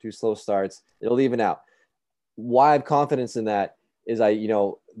too slow starts. It'll even out. Why I have confidence in that is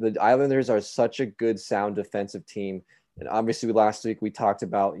the Islanders are such a good, sound defensive team. And obviously last week we talked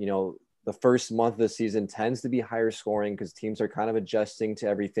about, the first month of the season tends to be higher scoring because teams are kind of adjusting to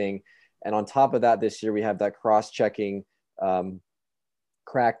everything. And on top of that, this year we have that cross-checking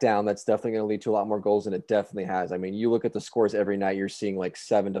crackdown that's definitely going to lead to a lot more goals, and it definitely has. I mean, you look at the scores every night, you're seeing like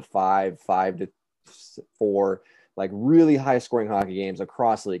 7-5, 5-4, like really high scoring hockey games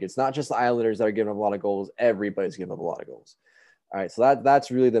across the league. It's not just the Islanders that are giving up a lot of goals. Everybody's giving up a lot of goals. All right, so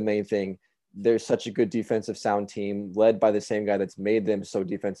that's really the main thing. They're such a good defensive sound team led by the same guy that's made them so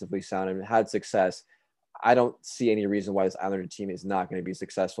defensively sound and had success. I don't see any reason why this Islander team is not going to be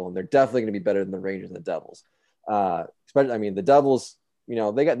successful, and they're definitely going to be better than the Rangers and the Devils. The Devils,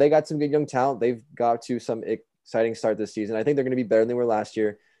 they got some good young talent. They've got to some exciting start this season. I think they're going to be better than they were last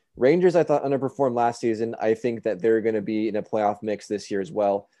year. Rangers, I thought, underperformed last season. I think that they're going to be in a playoff mix this year as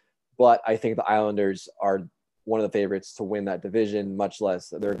well. But I think the Islanders are one of the favorites to win that division, much less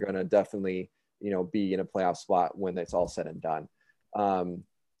they're going to definitely, be in a playoff spot when it's all said and done.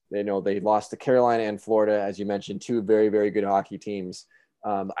 They lost to Carolina and Florida, as you mentioned, 2 very, very good hockey teams.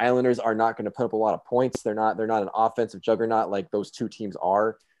 The Islanders are not going to put up a lot of points. They're not an offensive juggernaut like those 2 teams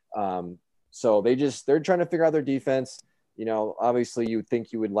are. So they're trying to figure out their defense. Obviously you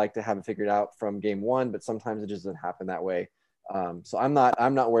think you would like to have it figured out from game 1, but sometimes it just doesn't happen that way. So I'm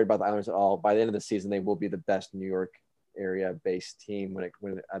not worried about the Islanders at all. By the end of the season, they will be the best New York area based team when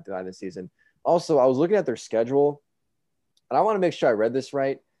at the end of the season. Also, I was looking at their schedule, and I want to make sure I read this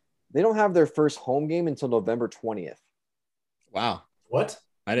right. They don't have their first home game until November 20th. Wow. What?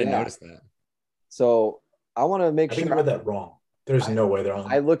 I didn't notice that. So I want to make sure. I think I read that wrong. There's no way they're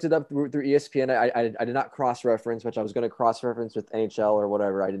on. I looked it up through ESPN. I did not cross-reference, which I was going to cross-reference with NHL or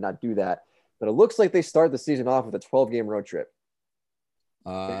whatever. I did not do that. But it looks like they start the season off with a 12-game road trip.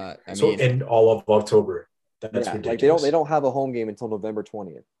 In all of October. That's ridiculous. Like they don't have a home game until November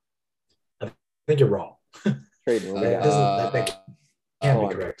 20th. I think you're wrong. Tradon, I think can't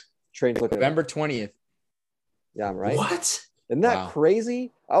be correct. Tradon's looking November 20th. Yeah, I'm right. What? Isn't that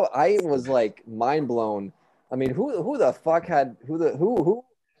crazy? I was like mind blown. I mean, who the fuck had who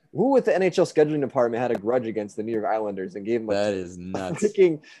with the NHL scheduling department had a grudge against the New York Islanders and gave them that is nuts.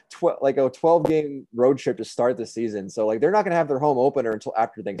 Freaking 12-game road trip to start the season. So like they're not gonna have their home opener until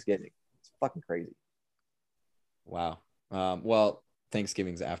after Thanksgiving. It's fucking crazy. Wow. Well,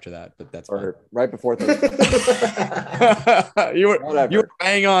 Thanksgiving's after that, but that's fine. Right before Thanksgiving. you were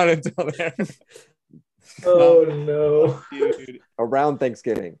bang on until there. Oh no, dude. Around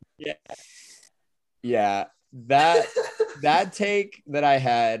Thanksgiving. Yeah. That take that I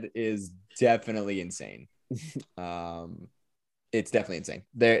had is definitely insane. It's definitely insane.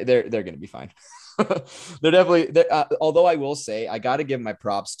 They're going to be fine. They're definitely. Although I will say, I got to give my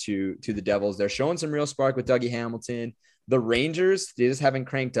props to the Devils. They're showing some real spark with Dougie Hamilton. The Rangers, they just haven't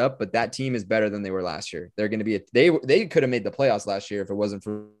cranked up, but that team is better than they were last year. They're going to be. They could have made the playoffs last year if it wasn't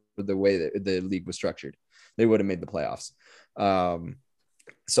for the way that the league was structured. They would have made the playoffs.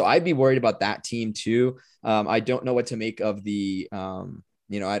 So I'd be worried about that team too. I don't know what to make of the,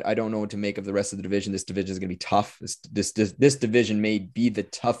 I don't know what to make of the rest of the division. This division is going to be tough. This division may be the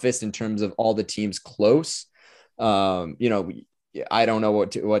toughest in terms of all the teams close. I don't know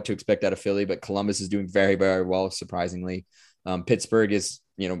what to expect out of Philly, but Columbus is doing very, very well, surprisingly. Pittsburgh is,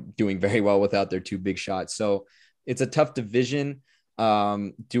 doing very well without their two big shots. So it's a tough division.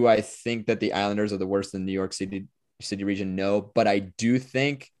 Do I think that the Islanders are the worst in New York City region? No, but I do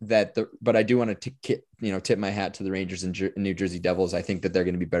think that I do want to tip my hat to the Rangers and New Jersey Devils. I think that they're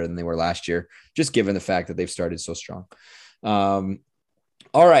going to be better than they were last year, just given the fact that they've started so strong. All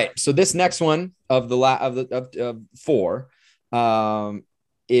right. So this next one of four,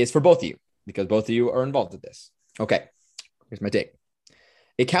 is for both of you because both of you are involved with this. Okay. Here's my take.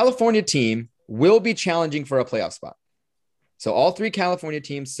 A California team will be challenging for a playoff spot. So all three California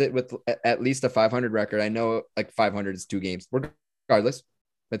teams sit with at least a 500 record. I know like 500 is 2 games. Regardless,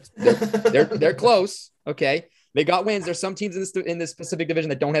 but they're close. Okay, they got wins. There's some teams in this specific division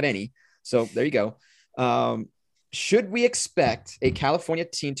that don't have any. So there you go. Should we expect a California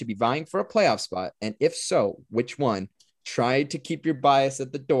team to be vying for a playoff spot? And if so, which one? Try to keep your bias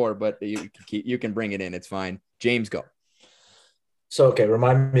at the door, but you can bring it in. It's fine. James, go. So, okay,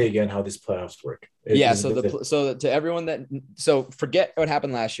 remind me again how these playoffs work. So to everyone forget what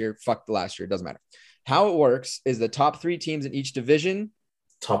happened last year. Fuck the last year. It doesn't matter. How it works is the top 3 teams in each division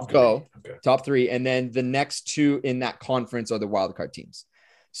top 3, and then the next 2 in that conference are the wildcard teams.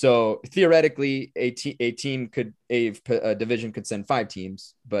 So theoretically, a division could send 5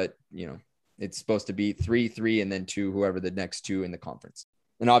 teams, but it's supposed to be 3, and then 2, whoever the next 2 in the conference.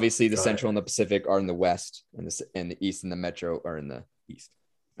 And obviously the Central and the Pacific are in the West, and the East and the Metro are in the East.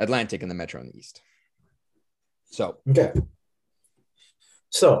 Atlantic and the Metro in the East. So, okay.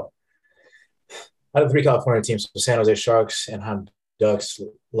 So, out of the 3 California teams, so San Jose Sharks, Anaheim Ducks,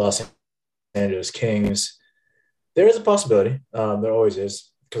 Los Angeles Kings, there is a possibility. There always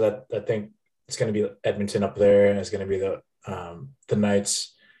is, because I think it's going to be Edmonton up there, and it's going to be the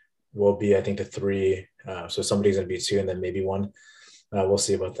Knights will be, I think, the 3. So somebody's going to be 2, and then maybe 1. We'll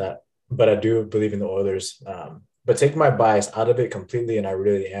see about that. But I do believe in the Oilers. But take my bias out of it completely, and I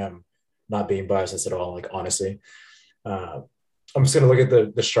really am not being biased at all, like, honestly. I'm just going to look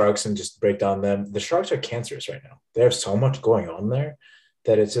at the Sharks and just break down them. The Sharks are cancerous right now. They have so much going on there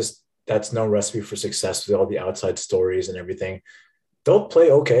that it's just that's no recipe for success with all the outside stories and everything. They'll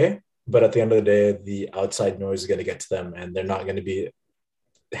play okay, but at the end of the day, the outside noise is going to get to them, and they're not going to be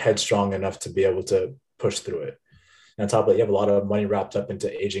headstrong enough to be able to push through it. And on top of that, you have a lot of money wrapped up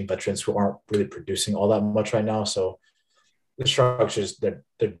into aging veterans who aren't really producing all that much right now. So the Sharks they're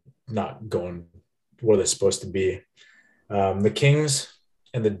not going where they're supposed to be. The Kings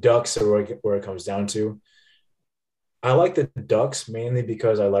and the Ducks are where it comes down to. I like the Ducks mainly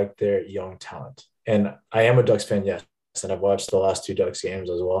because I like their young talent. And I am a Ducks fan, yes, and I've watched the last 2 Ducks games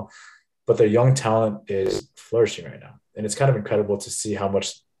as well. But their young talent is flourishing right now. And it's kind of incredible to see how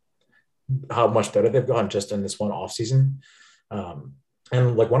much better they've gone just in this one offseason.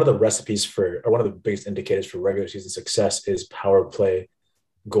 And like one of the biggest indicators for regular season success is power play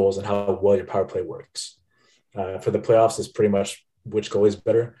goals and how well your power play works. For the playoffs, it's pretty much which goal is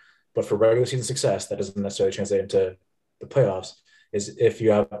better. But for regular season success, that doesn't necessarily translate into the playoffs, is if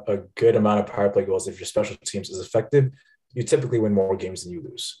you have a good amount of power play goals, if your special teams is effective, you typically win more games than you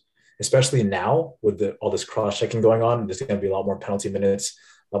lose. Especially now with all this cross-checking going on, there's going to be a lot more penalty minutes,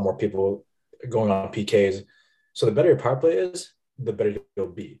 a lot more people going on PKs. So the better your power play is, the better you'll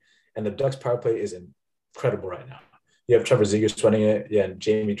be. And the Ducks power play is incredible right now. You have Trevor Zegras running it, yeah, and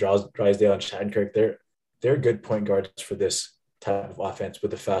Jamie Drysdale and Shattenkirk. They're good point guards for this type of offense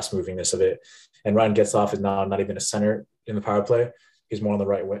with the fast movingness of it. And Ryan Getzlaf is now not even a center in the power play. He's more on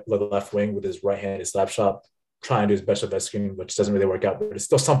the left wing with his right-handed slap shot, trying to do his best of screen, which doesn't really work out, but it's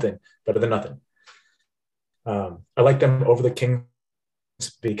still something better than nothing. I like them over the Kings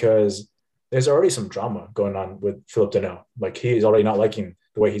because there's already some drama going on with Philip Deneau. Like, he's already not liking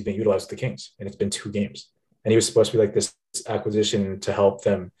the way he's being utilized with the Kings, and it's been 2 games. And he was supposed to be like this acquisition to help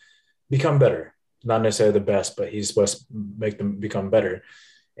them become better. Not necessarily the best, but he's supposed to make them become better.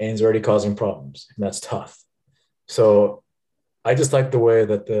 And he's already causing problems, and that's tough. So I just like the way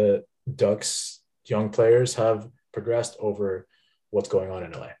that the Ducks young players have progressed over what's going on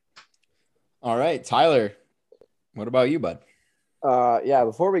in LA. All right, Tyler, what about you, bud? Yeah,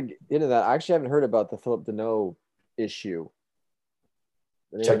 before we get into that, I actually haven't heard about the Philip Deneau issue.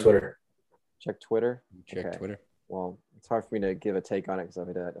 Check Twitter. Check Twitter? Check Okay. Twitter. Well, it's hard for me to give a take on it because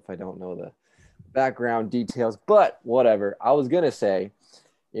if I don't know the background details, but whatever. I was going to say,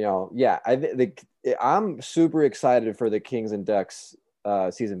 yeah, I'm super excited for the Kings and Ducks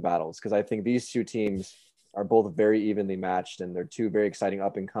season battles because I think these 2 teams are both very evenly matched and they're 2 very exciting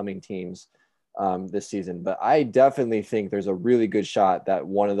up-and-coming teams this season. But I definitely think there's a really good shot that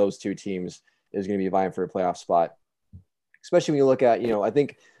one of those 2 teams is going to be vying for a playoff spot, especially when you look at, I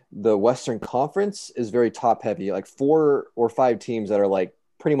think the Western Conference is very top-heavy, like 4 or 5 teams that are like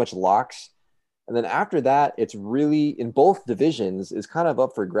pretty much locks. And then after that, it's really in both divisions is kind of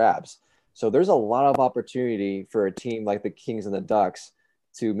up for grabs. So there's a lot of opportunity for a team like the Kings and the Ducks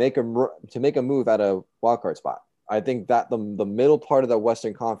to make a move at a wildcard spot. I think that the middle part of the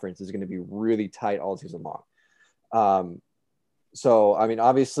Western Conference is going to be really tight all season long. So, I mean,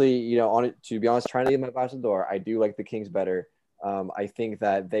 obviously, to be honest, trying to get my bias in the door, I do like the Kings better. I think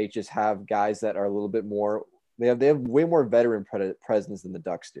that they just have guys that are a little bit more – they have way more veteran presence than the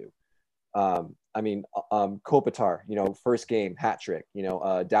Ducks do. Kopitar, first game, hat trick.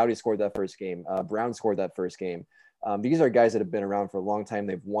 Doughty scored that first game. Brown scored that first game. These are guys that have been around for a long time.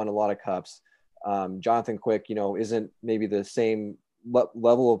 They've won a lot of cups. Jonathan Quick, isn't maybe the same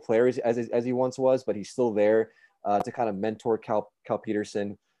level of players as he once was, but he's still there to kind of mentor Cal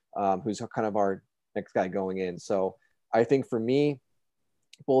Peterson, who's kind of our next guy going in. So I think for me,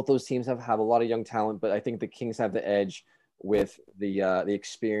 both those teams have a lot of young talent, but I think the Kings have the edge with the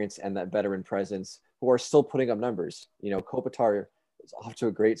experience and that veteran presence who are still putting up numbers. Kopitar is off to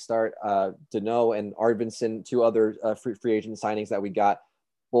a great start. Deneau and Arvidsson, 2 other free agent signings that we got,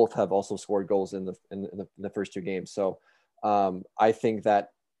 both have also scored goals in the first 2 games. So I think that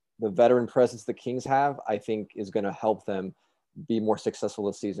the veteran presence the Kings have, I think, is going to help them be more successful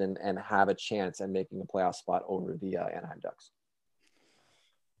this season and have a chance at making a playoff spot over the Anaheim Ducks.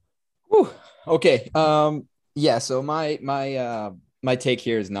 Whew. Okay. Yeah. So my take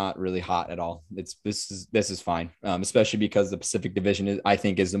here is not really hot at all. This is fine, especially because the Pacific Division I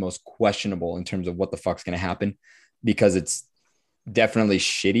think is the most questionable in terms of what the fuck's going to happen, because it's definitely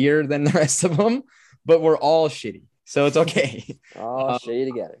shittier than the rest of them, but we're all shitty, so it's okay. All shitty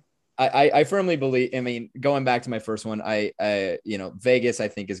together. I firmly believe. I mean, going back to my first one, Vegas I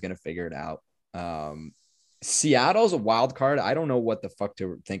think is going to figure it out. Seattle's a wild card. I don't know what the fuck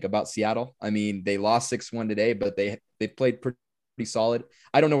to think about Seattle. I mean, they lost 6-1 today, but they played pretty solid.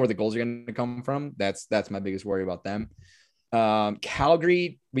 I don't know where the goals are going to come from. That's my biggest worry about them.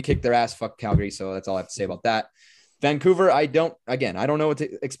 Calgary, we kicked their ass. Fuck Calgary. So that's all I have to say about that. Vancouver, I don't know what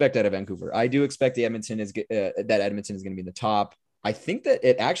to expect out of Vancouver. I do expect that Edmonton is going to be in the top. I think that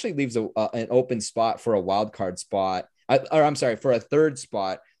it actually leaves an open spot for a wild card spot, for a third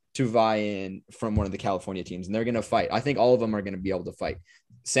spot to vie in from one of the California teams, and they're going to fight. I think all of them are going to be able to fight.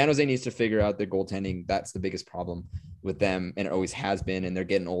 San Jose needs to figure out their goaltending. That's the biggest problem with them, and it always has been, and they're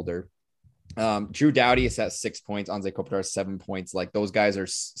getting older. Drew Doughty is at 6 points. Anze Kopitar 7 points. Like, those guys are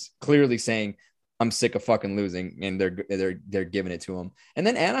clearly saying, I'm sick of fucking losing, and they're giving it to them. And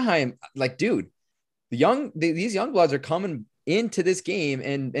then Anaheim, like, dude, these young bloods are coming into this game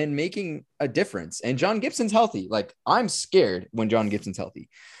and making a difference. And John Gibson's healthy. Like, I'm scared when John Gibson's healthy.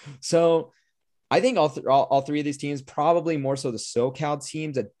 So I think all 3 of these teams, probably more so the SoCal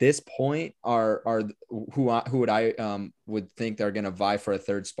teams at this point, are who I would think they're going to vie for a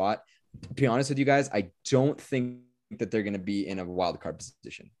third spot. To be honest with you guys, I don't think that they're going to be in a wild card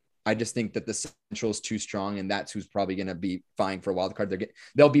position. I just think that the Central is too strong, and that's who's probably going to be vying for a wild card.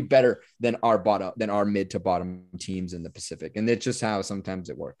 They'll be better than our mid to bottom teams in the Pacific, and it's just how sometimes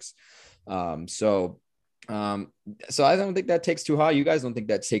it works. So I don't think that takes too hot. You guys don't think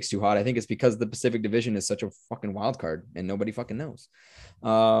that takes too hot. I think it's because the Pacific Division is such a fucking wild card, and nobody fucking knows.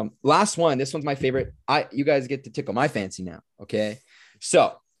 Last one. This one's my favorite. You guys get to tickle my fancy now. Okay,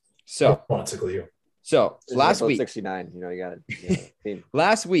 so I want to tickle you. So last week, 69, you got it.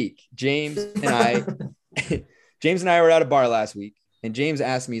 Last week, James and I were at a bar last week, and James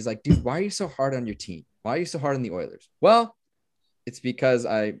asked me, he's like, dude, why are you so hard on your team? Why are you so hard on the Oilers? Well, it's because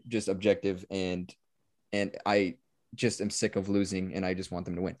I just objective and I just am sick of losing, and I just want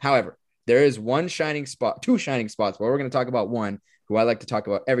them to win. However, there is two shining spots, but we're going to talk about one who I like to talk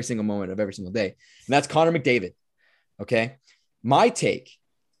about every single moment of every single day, and that's Connor McDavid. Okay. My take,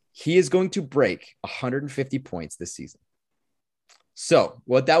 he is going to break 150 points this season. So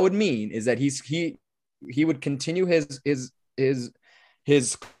what that would mean is that he would continue his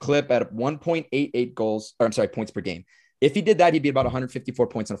clip at 1.88 points per game. If he did that, he'd be about 154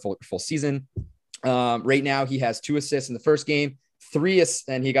 points on a full season. Right now, he has 2 assists in the first game, 3 assists,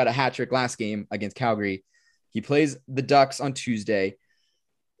 and he got a hat trick last game against Calgary. He plays the Ducks on Tuesday.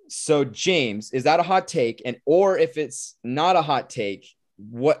 So James, is that a hot take? Or if it's not a hot take,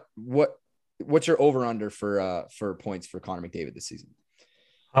 what's your over under for points for Connor McDavid this season?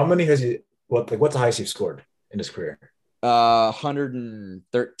 How many has he? What's the highest you've scored in his career?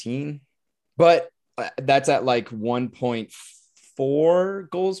 113, but that's at like 1.4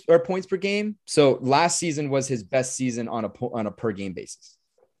 goals or points per game. So last season was his best season on a per game basis.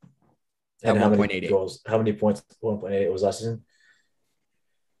 And how many goals? How many points? 1.8 was last season.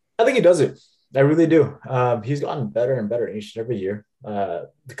 I think he does it. I really do. He's gotten better and better each and every year. A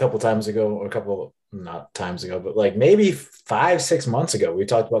couple times ago, or not times ago, but like maybe 5-6 months ago, we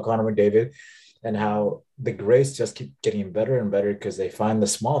talked about Connor McDavid and how the Grays just keep getting better and better because they find the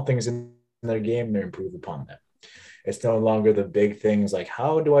small things in their game and they improve upon them. It's no longer the big things like,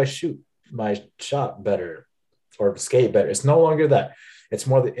 how do I shoot my shot better or skate better? It's no longer that. It's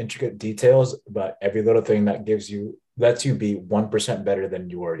more the intricate details about every little thing that lets you be 1% better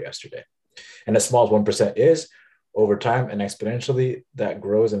than you were yesterday. And as small as 1% is, over time and exponentially, that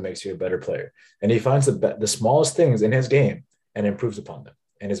grows and makes you a better player. And he finds the smallest things in his game and improves upon them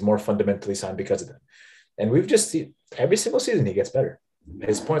and is more fundamentally sound because of them. And we've just seen every single season he gets better.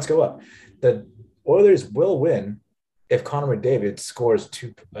 His points go up. The Oilers will win if Connor McDavid scores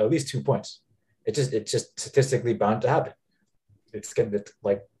at least 2 points. It's just statistically bound to happen. It's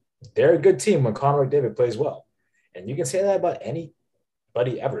like they're a good team when Connor McDavid plays well. And you can say that about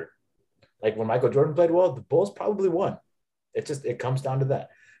anybody ever. Like when Michael Jordan played well, the Bulls probably won. It comes down to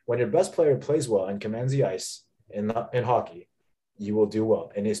that. When your best player plays well and commands the ice in hockey, you will do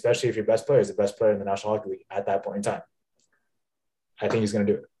well. And especially if your best player is the best player in the National Hockey League at that point in time. I think he's going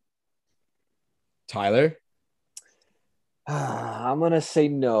to do it. Tyler? I'm going to say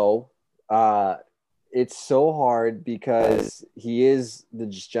no. It's so hard because he's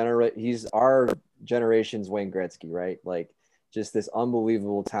our generation's Wayne Gretzky, right? Like just this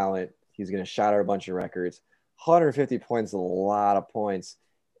unbelievable talent. He's going to shatter a bunch of records. 150 points is a lot of points,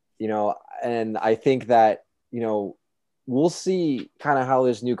 and I think that, we'll see kind of how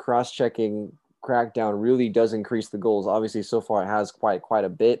this new cross-checking crackdown really does increase the goals. Obviously, so far it has quite a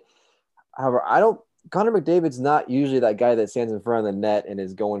bit. However, Connor McDavid's not usually that guy that stands in front of the net and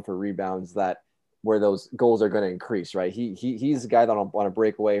is going for rebounds where those goals are going to increase, right? He's the guy that on a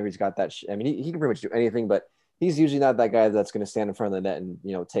breakaway where he's got that. He can pretty much do anything, but he's usually not that guy that's going to stand in front of the net and,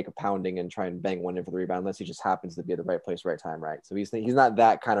 take a pounding and try and bang one in for the rebound unless he just happens to be at the right place, right time, right? So he's not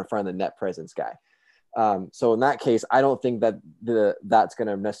that kind of front of the net presence guy. So in that case, I don't think that that's going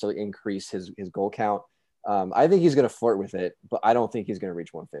to necessarily increase his goal count. I think he's going to flirt with it, but I don't think he's going to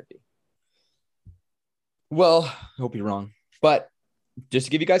reach 150. Well, I hope you're wrong. But just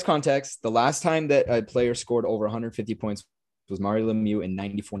to give you guys context, the last time that a player scored over 150 points was Mario Lemieux in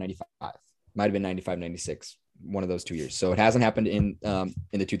 94-95. Might have been 95-96, one of those 2 years. So it hasn't happened in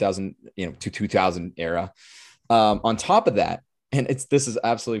the 2000 era. On top of that, and this is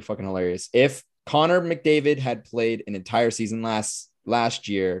absolutely fucking hilarious. If Connor McDavid had played an entire season last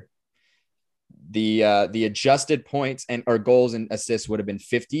year, the adjusted points or goals and assists would have been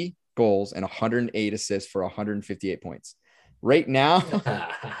 50 goals and 108 assists for 158 points. Right now,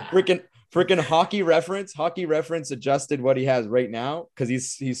 freaking hockey reference adjusted what he has right now because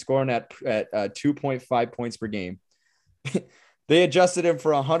he's scoring at 2.5 points per game. They adjusted him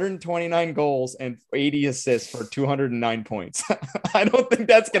for 129 goals and 80 assists for 209 points. I don't think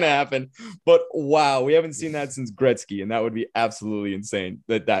that's going to happen, but wow, we haven't seen that since Gretzky, and that would be absolutely insane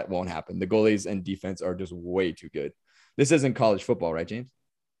that won't happen. The goalies and defense are just way too good. This isn't college football, right, James?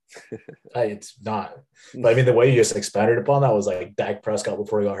 It's not. But I mean, the way you just expanded upon that was like Dak Prescott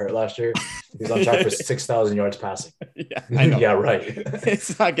before he got hurt last year. He was on track for 6,000 yards passing. Yeah, I know. Yeah, right.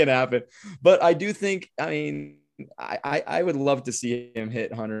 It's not going to happen. But I do think, I mean, I would love to see him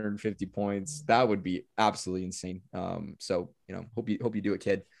hit 150 points. That would be absolutely insane. So, you know, hope you do it,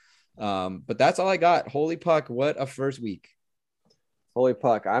 kid. But that's all I got. Holy puck. What a first week. Holy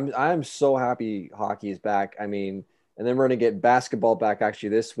puck. I'm so happy hockey is back. I mean, and then we're going to get basketball back actually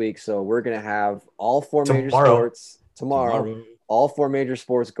this week. So we're going to have all four major sports tomorrow. All four major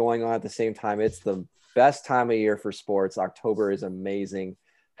sports going on at the same time. It's the best time of year for sports. October is amazing.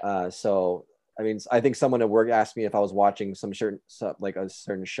 So, I mean, I think someone at work asked me if I was watching like a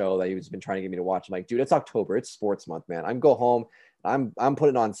certain show that he's been trying to get me to watch. I'm like, dude, it's October. It's sports month, man. I'm go home. I'm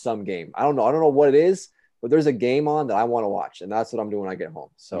putting on some game. I don't know what it is, but there's a game on that I want to watch. And that's what I'm doing when I get home.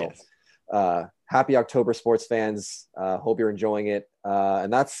 So yes. Happy October, sports fans. Hope you're enjoying it.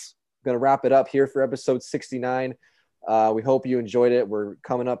 And that's going to wrap it up here for episode 69. We hope you enjoyed it. We're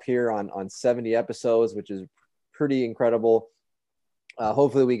coming up here on 70 episodes, which is pretty incredible.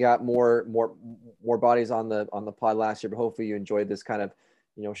 Hopefully we got more bodies on the pod last year, but hopefully you enjoyed this kind of,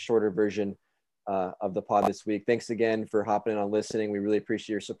 you know, shorter version of the pod this week. Thanks again for hopping in on listening. We really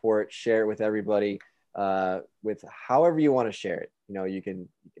appreciate your support. Share it with everybody, with however you want to share it. You know, you can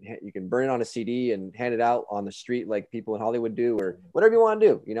burn it on a CD and hand it out on the street like people in Hollywood do, or whatever you want to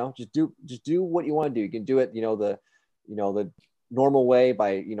do. You know, just do what you want to do. You can do it, the normal way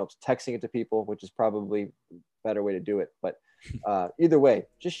by, texting it to people, which is probably a better way to do it. But either way,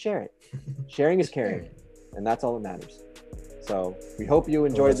 just share it. Sharing is caring, and that's all that matters. So we hope you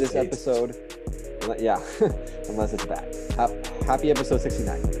enjoyed this episode. Yeah, unless it's bad. Happy episode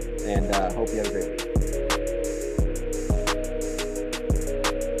 69, and hope you have a great week.